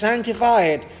he might sanctify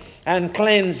it and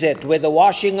cleanse it with the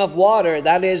washing of water,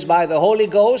 that is by the Holy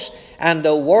Ghost and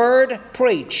the word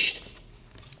preached,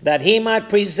 that he might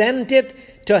present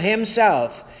it to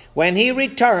himself. When he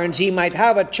returns, he might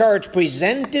have a church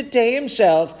presented to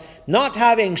himself, not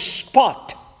having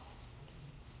spot.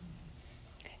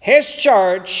 His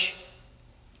church,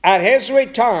 at his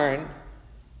return,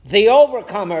 the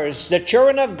overcomers, the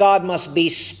children of God, must be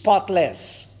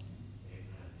spotless.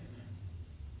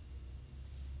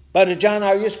 Brother John,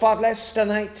 are you spotless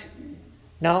tonight?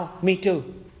 No, me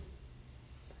too.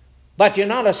 But you're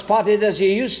not as spotted as you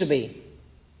used to be.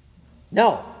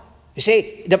 No. You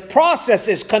see, the process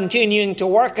is continuing to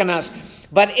work on us.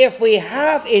 But if we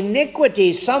have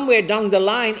iniquity somewhere down the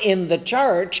line in the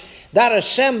church, that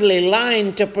assembly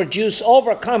line to produce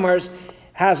overcomers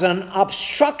has an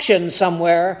obstruction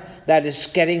somewhere that is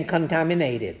getting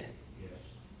contaminated.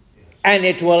 And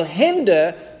it will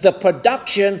hinder the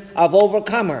production of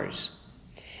overcomers.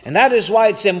 And that is why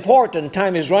it's important.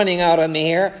 Time is running out on me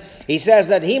here. He says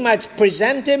that he might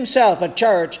present himself a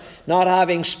church not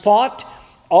having spot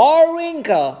or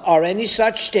wrinkle or any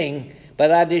such thing, but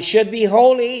that it should be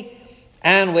holy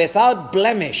and without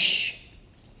blemish.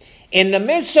 In the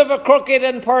midst of a crooked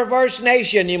and perverse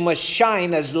nation, you must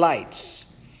shine as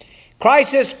lights.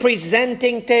 Christ is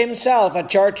presenting to himself a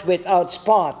church without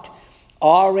spot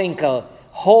or wrinkle,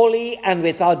 holy and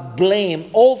without blame,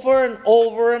 over and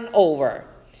over and over.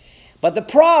 But the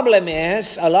problem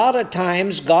is, a lot of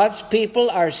times God's people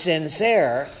are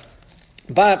sincere,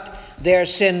 but they're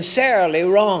sincerely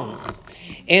wrong.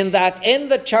 In that in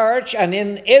the church and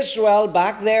in Israel,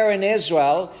 back there in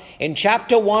Israel, in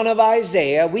chapter 1 of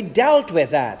Isaiah, we dealt with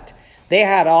that. They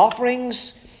had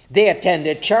offerings, they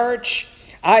attended church.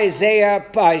 Isaiah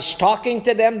is talking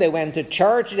to them. They went to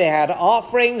church, they had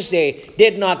offerings, they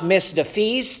did not miss the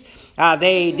feast.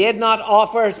 They did not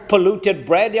offer polluted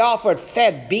bread, they offered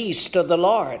fed beasts to the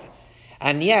Lord.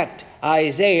 And yet,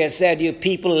 Isaiah said, you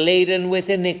people laden with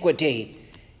iniquity,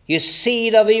 you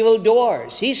seed of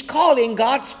evildoers. He's calling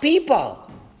God's people.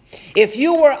 If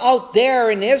you were out there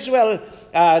in Israel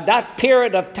that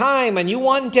period of time and you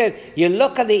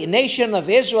look at the nation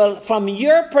of Israel, from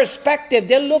your perspective,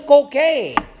 they look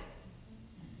okay.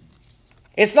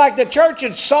 It's like the church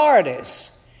at Sardis.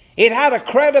 It had a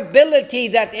credibility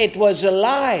that it was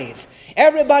alive.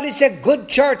 Everybody said, good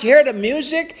church, hear the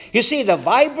music, you see the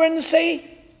vibrancy.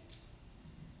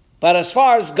 But as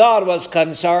far as God was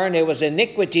concerned, it was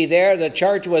iniquity there. The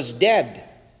church was dead.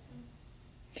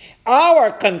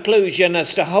 Our conclusion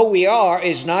as to how we are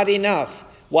is not enough.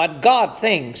 What God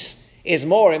thinks is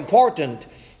more important,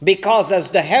 because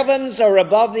as the heavens are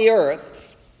above the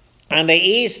earth and the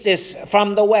east is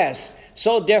from the west,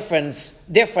 so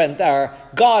different are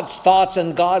God's thoughts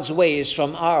and God's ways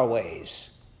from our ways.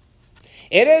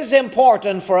 It is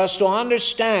important for us to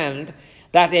understand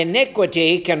that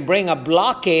iniquity can bring a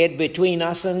blockade between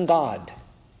us and God.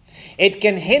 It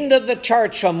can hinder the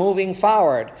church from moving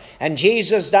forward. And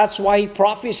Jesus, that's why he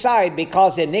prophesied,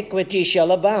 because iniquity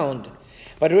shall abound.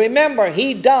 But remember,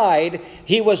 he died,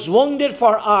 he was wounded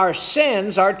for our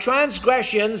sins, our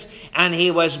transgressions, and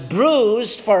he was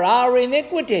bruised for our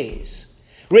iniquities.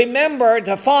 Remember,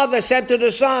 the Father said to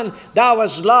the Son, thou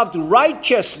hast loved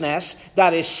righteousness,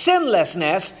 that is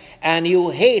sinlessness, and you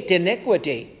hate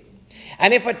iniquity.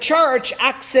 And if a church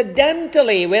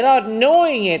accidentally, without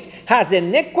knowing it, has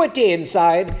iniquity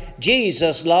inside,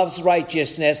 Jesus loves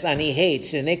righteousness and he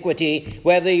hates iniquity,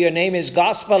 whether your name is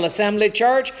Gospel Assembly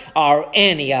Church or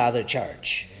any other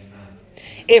church.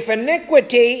 If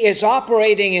iniquity is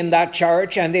operating in that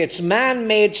church and it's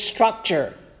man-made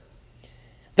structure,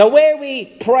 the way we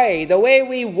pray, the way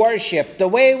we worship, the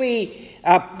way we,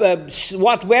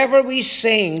 whatever we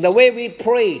sing, the way we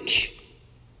preach,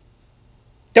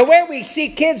 the way we see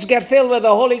kids get filled with the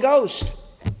Holy Ghost,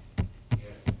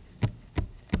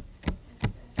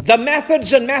 the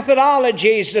methods and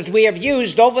methodologies that we have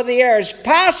used over the years,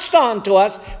 passed on to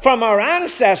us from our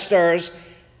ancestors,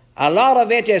 a lot of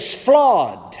it is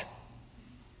flawed.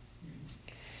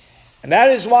 And that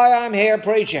is why I'm here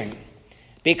preaching.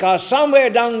 Because somewhere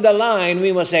down the line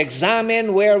we must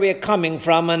examine where we're coming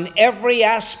from, and every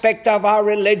aspect of our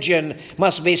religion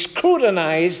must be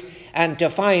scrutinized and to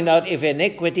find out if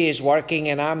iniquity is working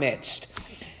in our midst.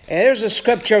 There's a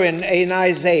scripture in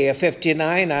Isaiah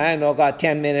 59. I know I've got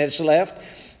 10 minutes left.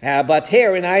 But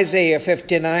here in Isaiah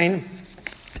 59,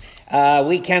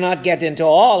 we cannot get into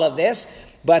all of this.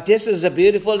 But this is a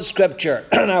beautiful scripture.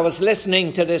 I was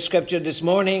listening to this scripture this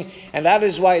morning, and that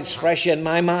is why it's fresh in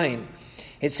my mind.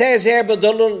 It says here,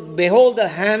 behold,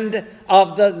 the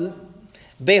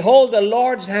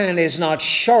Lord's hand is not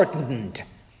shortened.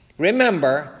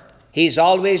 Remember, he's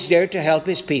always there to help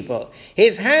his people.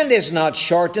 His hand is not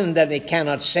shortened that it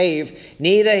cannot save,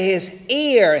 neither his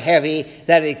ear heavy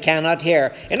that it cannot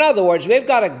hear. In other words, we've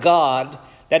got a God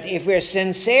that if we're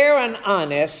sincere and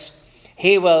honest,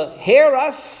 he will hear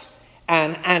us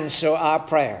and answer our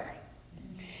prayer.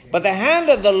 But the hand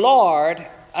of the Lord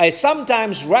is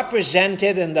sometimes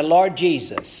represented in the Lord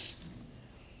Jesus.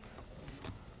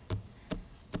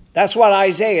 That's what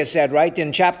Isaiah said, right,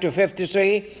 in chapter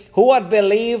 53. Who had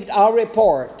believed our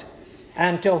report,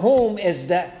 and to whom is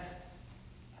the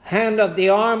hand of the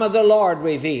arm of the Lord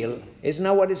revealed? Isn't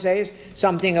that what it says?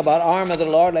 Something about arm of the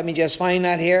Lord. Let me just find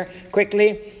that here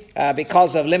quickly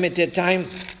because of limited time.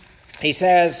 He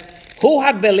says, who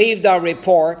had believed our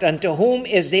report, and to whom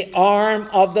is the arm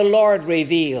of the Lord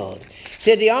revealed?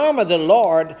 See, the arm of the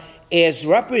Lord is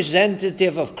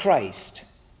representative of Christ,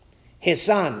 his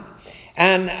Son.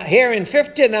 And here in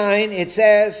 59, it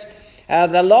says,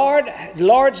 the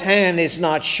Lord's hand is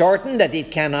not shortened that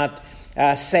it cannot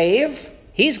save.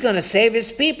 He's going to save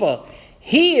his people.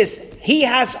 He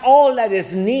has all that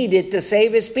is needed to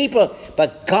save his people.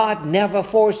 But God never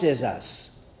forces us.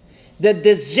 The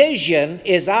decision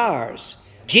is ours.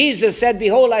 Jesus said,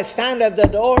 behold, I stand at the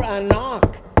door and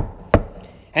knock.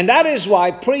 And that is why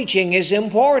preaching is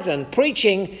important.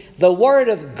 Preaching the Word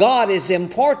of God is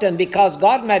important because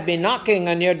God might be knocking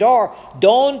on your door.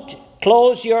 Don't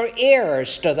close your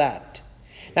ears to that.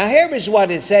 Now here is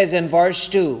what it says in verse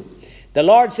 2. The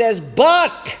Lord says,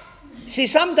 but. See,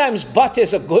 sometimes but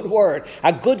is a good word,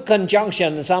 a good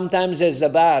conjunction, and sometimes is the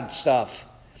bad stuff.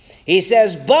 He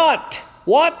says, but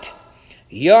what?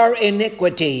 Your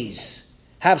iniquities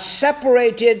have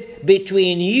separated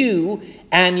between you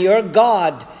and your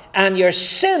God, and your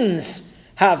sins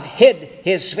have hid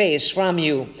his face from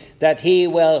you, that he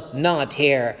will not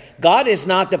hear. God is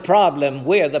not the problem,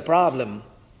 we're the problem.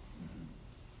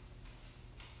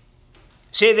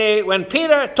 See, when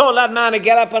Peter told that man to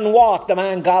get up and walk, the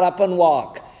man got up and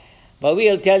walked. But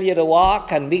we'll tell you to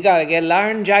walk, and we got to get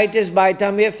laryngitis by the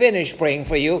time we're finished praying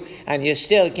for you, and you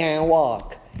still can't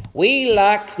walk. We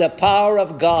lack the power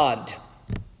of God.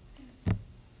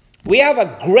 We have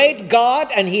a great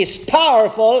God, and he's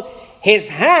powerful. His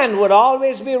hand would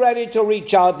always be ready to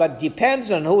reach out, but depends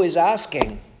on who is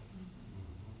asking.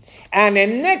 And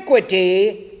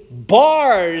iniquity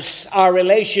bars our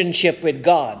relationship with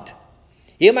God.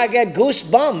 You might get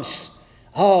goosebumps.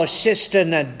 Oh, Sister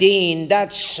Nadine,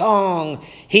 that song,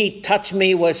 He Touched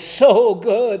Me, was so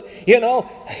good. You know,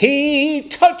 He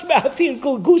touched me. I feel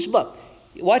good, goosebumps.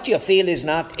 What you feel is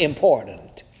not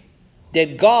important.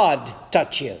 Did God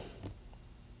touch you?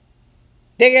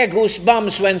 They get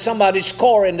goosebumps when somebody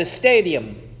scores in the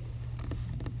stadium.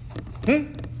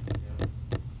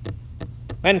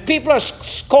 When people are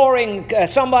scoring,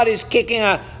 somebody's kicking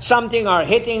something or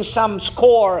hitting some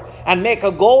score and make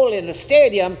a goal in the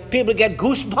stadium, people get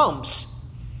goosebumps.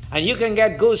 And you can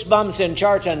get goosebumps in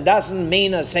church and doesn't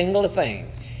mean a single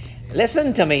thing.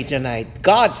 Listen to me tonight.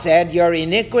 God said, your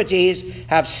iniquities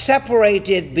have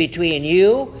separated between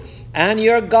you and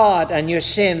your God, and your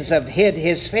sins have hid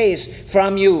his face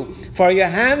from you. For your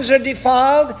hands are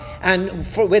defiled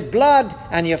with blood,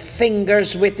 and your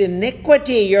fingers with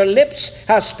iniquity. Your lips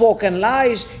have spoken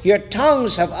lies. Your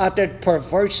tongues have uttered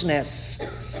perverseness.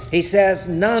 he says,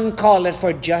 none call it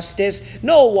for justice.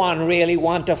 No one really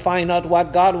want to find out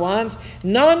what God wants.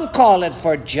 None call it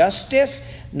for justice,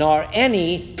 nor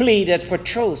any plead it for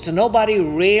truth. So nobody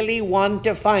really want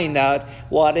to find out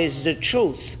what is the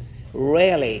truth,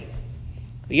 really.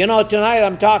 You know, tonight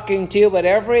I'm talking to you, but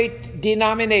every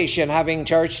denomination having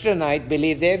church tonight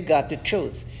believe they've got the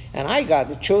truth. And I got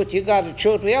the truth, you got the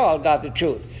truth, we all got the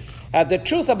truth. The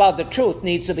truth about the truth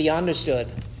needs to be understood.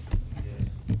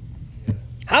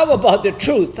 How about the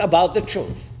truth about the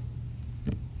truth?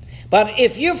 But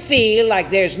if you feel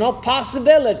like there's no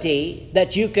possibility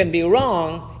that you can be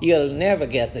wrong, you'll never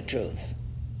get the truth.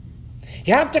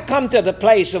 You have to come to the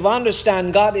place of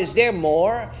understand, God, is there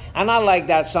more? And I like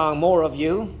that song, More of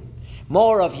You.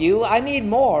 More of You. I need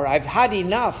more. I've had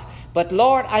enough. But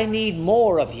Lord, I need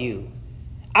more of you.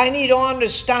 I need to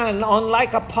understand,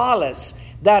 unlike Apollos,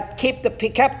 that kept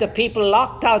the people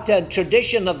locked out to a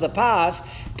tradition of the past,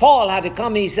 Paul had to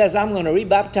come and he says, I'm going to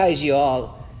rebaptize you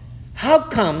all. How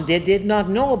come they did not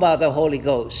know about the Holy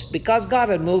Ghost? Because God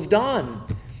had moved on.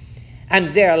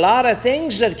 And there are a lot of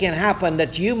things that can happen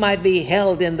that you might be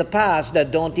held in the past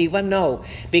that don't even know,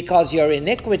 because your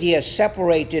iniquity has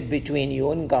separated between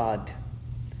you and God.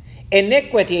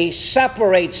 Iniquity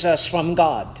separates us from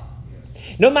God.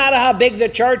 No matter how big the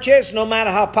church is, no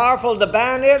matter how powerful the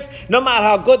band is, no matter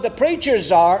how good the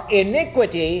preachers are,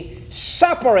 iniquity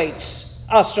separates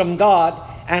us from God,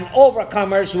 and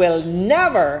overcomers will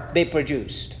never be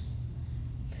produced.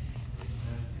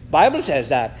 Bible says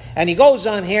that. And he goes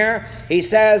on here, he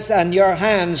says, and your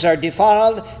hands are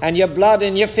defiled, and your blood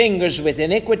and your fingers with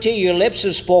iniquity, your lips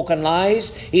have spoken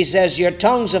lies. He says, your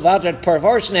tongues have uttered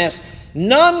perverseness.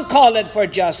 None call it for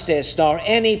justice, nor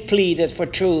any plead it for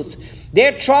truth.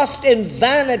 Their trust in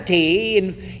vanity,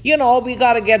 and we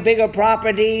got to get bigger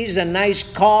properties and nice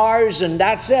cars, and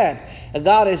that's it.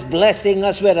 God is blessing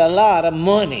us with a lot of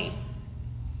money,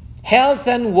 health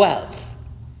and wealth.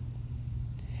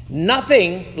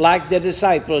 Nothing like the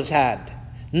disciples had.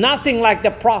 Nothing like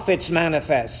the prophets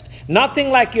manifest. Nothing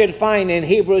like you'd find in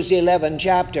Hebrews 11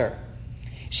 chapter.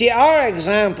 See, our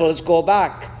examples go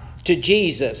back to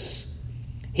Jesus.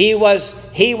 He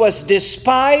was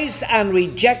despised and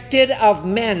rejected of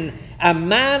men, a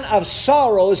man of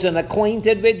sorrows and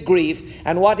acquainted with grief.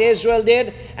 And what Israel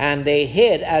did? And they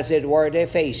hid, as it were, their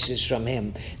faces from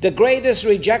him. The greatest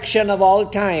rejection of all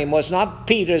time was not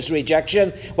Peter's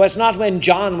rejection, was not when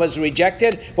John was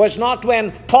rejected, was not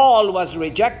when Paul was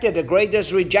rejected. The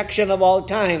greatest rejection of all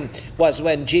time was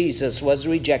when Jesus was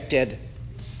rejected.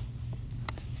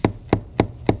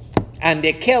 And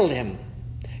they killed him.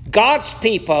 God's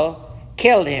people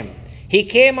killed him. He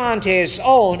came unto his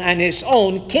own, and his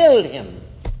own killed him.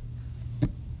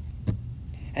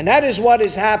 And that is what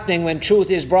is happening when truth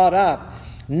is brought up.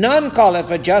 None call it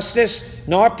for justice,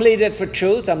 nor plead it for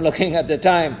truth. I'm looking at the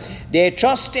time. They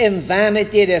trust in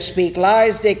vanity, they speak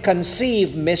lies, they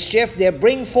conceive mischief, they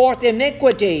bring forth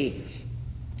iniquity.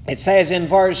 It says in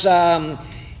verse,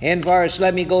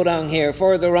 let me go down here,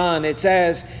 further on, it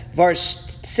says, verse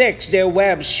 6, their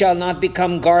webs shall not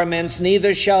become garments,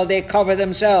 neither shall they cover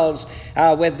themselves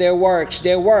with their works.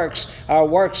 Their works are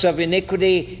works of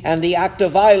iniquity, and the act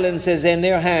of violence is in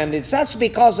their hand. That's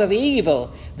because of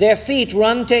evil. Their feet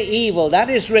run to evil.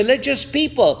 That is religious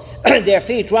people. Their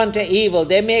feet run to evil.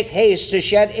 They make haste to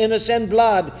shed innocent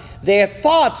blood. Their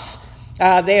thoughts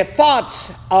are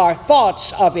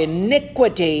thoughts of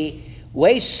iniquity.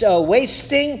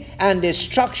 Wasting and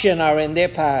destruction are in their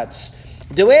paths.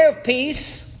 The way of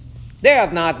peace, they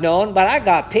have not known, but I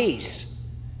got peace.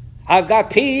 I've got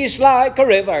peace like a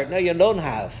river. No, you don't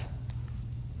have.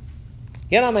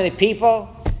 You know how many people,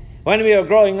 when we were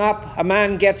growing up, a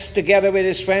man gets together with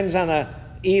his friends on an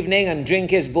evening and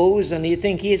drink his booze, and you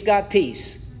think he's got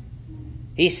peace.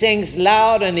 He sings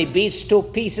loud and he beats 2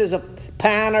 pieces of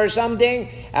pan or something,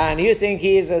 and you think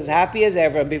he's as happy as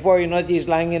ever. And before you know it, he's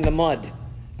lying in the mud,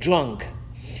 drunk.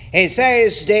 It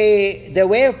says, the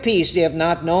way of peace they have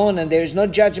not known, and there is no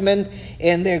judgment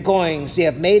in their goings. They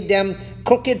have made them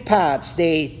crooked paths.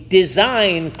 They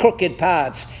design crooked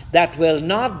paths that will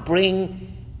not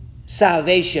bring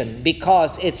salvation,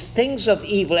 because it's things of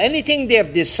evil. Anything they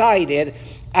have decided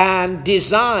and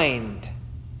designed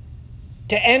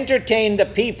to entertain the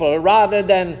people rather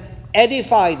than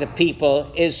edify the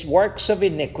people is works of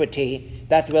iniquity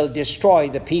that will destroy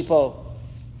the people.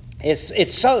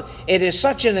 It is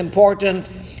such an important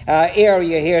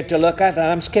area here to look at, and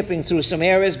I'm skipping through some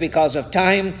areas because of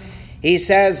time. He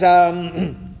says,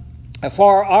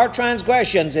 for our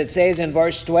transgressions, it says in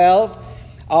verse 12,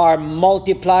 are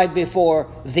multiplied before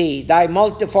thee.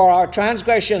 For our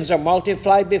transgressions are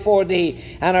multiplied before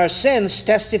thee, and our sins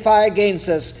testify against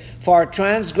us. For our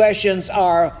transgressions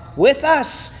are with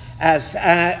us,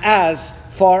 as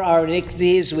for our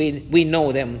iniquities we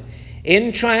know them.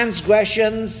 In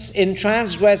transgressions, in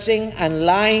transgressing and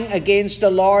lying against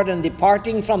the Lord and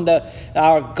departing from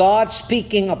our God,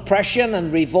 speaking oppression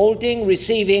and revolting,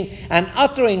 receiving and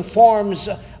uttering forms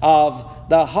of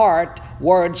the heart,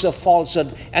 words of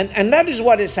falsehood. And that is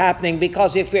what is happening,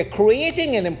 because if we're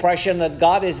creating an impression that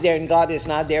God is there and God is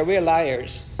not there, we're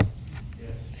liars.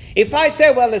 If I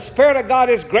say, well, the Spirit of God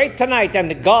is great tonight,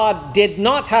 and God did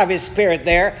not have His Spirit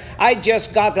there, I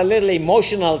just got a little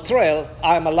emotional thrill,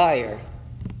 I'm a liar.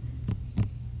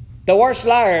 The worst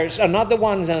liars are not the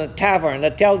ones in a tavern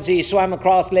that tells you he swam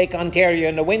across Lake Ontario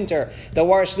in the winter. The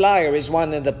worst liar is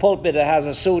one in the pulpit that has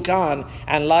a suit on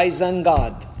and lies on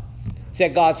God. Say,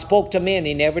 God spoke to me and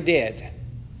He never did.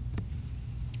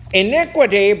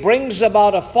 Iniquity brings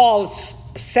about a false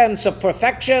sense of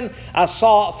perfection, a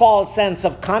false sense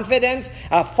of confidence,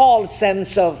 a false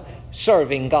sense of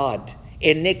serving God.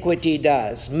 Iniquity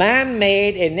does.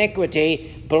 Man-made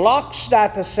iniquity blocks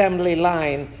that assembly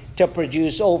line to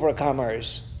produce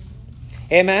overcomers.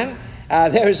 Amen?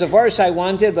 There's a verse I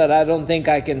wanted, but I don't think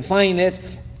I can find it.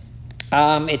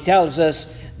 It tells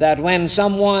us that when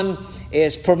someone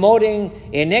is promoting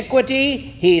iniquity,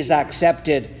 he is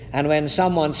accepted. And when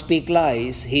someone speaks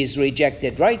lies, he's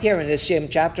rejected. Right here in this same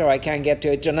chapter, I can't get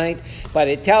to it tonight, but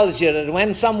it tells you that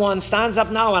when someone stands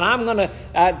up now and I'm going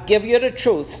to give you the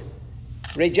truth,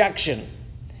 rejection.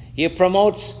 You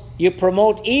promote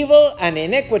evil and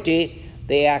iniquity,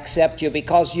 they accept you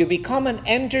because you become an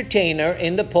entertainer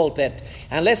in the pulpit.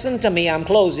 And listen to me, I'm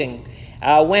closing.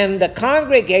 When the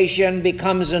congregation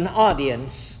becomes an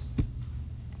audience,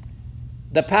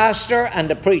 the pastor and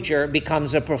the preacher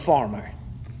becomes a performer.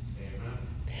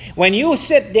 When you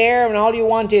sit there and all you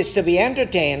want is to be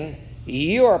entertained,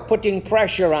 you're putting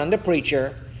pressure on the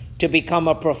preacher to become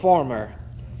a performer.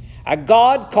 A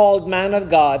God-called man of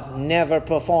God never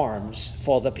performs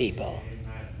for the people.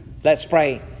 Let's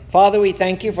pray. Father, we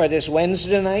thank you for this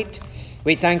Wednesday night.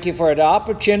 We thank you for the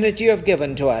opportunity you have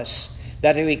given to us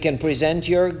that we can present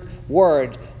your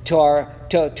word to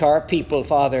our people,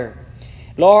 Father.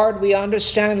 Lord, we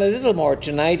understand a little more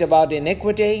tonight about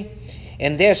iniquity.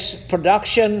 In this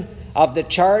production of the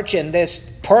church, in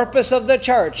this purpose of the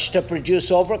church to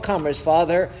produce overcomers,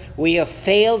 Father, we have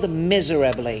failed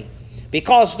miserably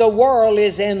because the world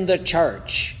is in the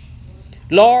church.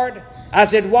 Lord,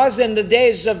 as it was in the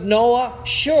days of Noah,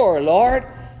 sure, Lord,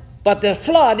 but the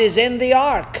flood is in the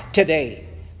ark today.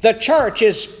 The church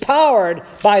is powered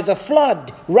by the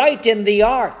flood right in the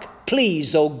ark.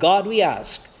 Please, oh God, we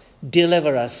ask,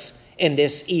 deliver us in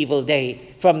this evil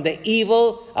day from the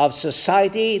evil of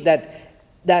society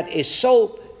that is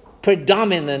so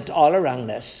predominant all around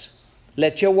us.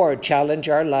 Let your word challenge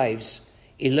our lives,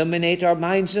 illuminate our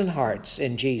minds and hearts.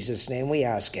 In Jesus' name we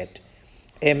ask it.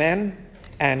 Amen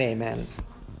and amen.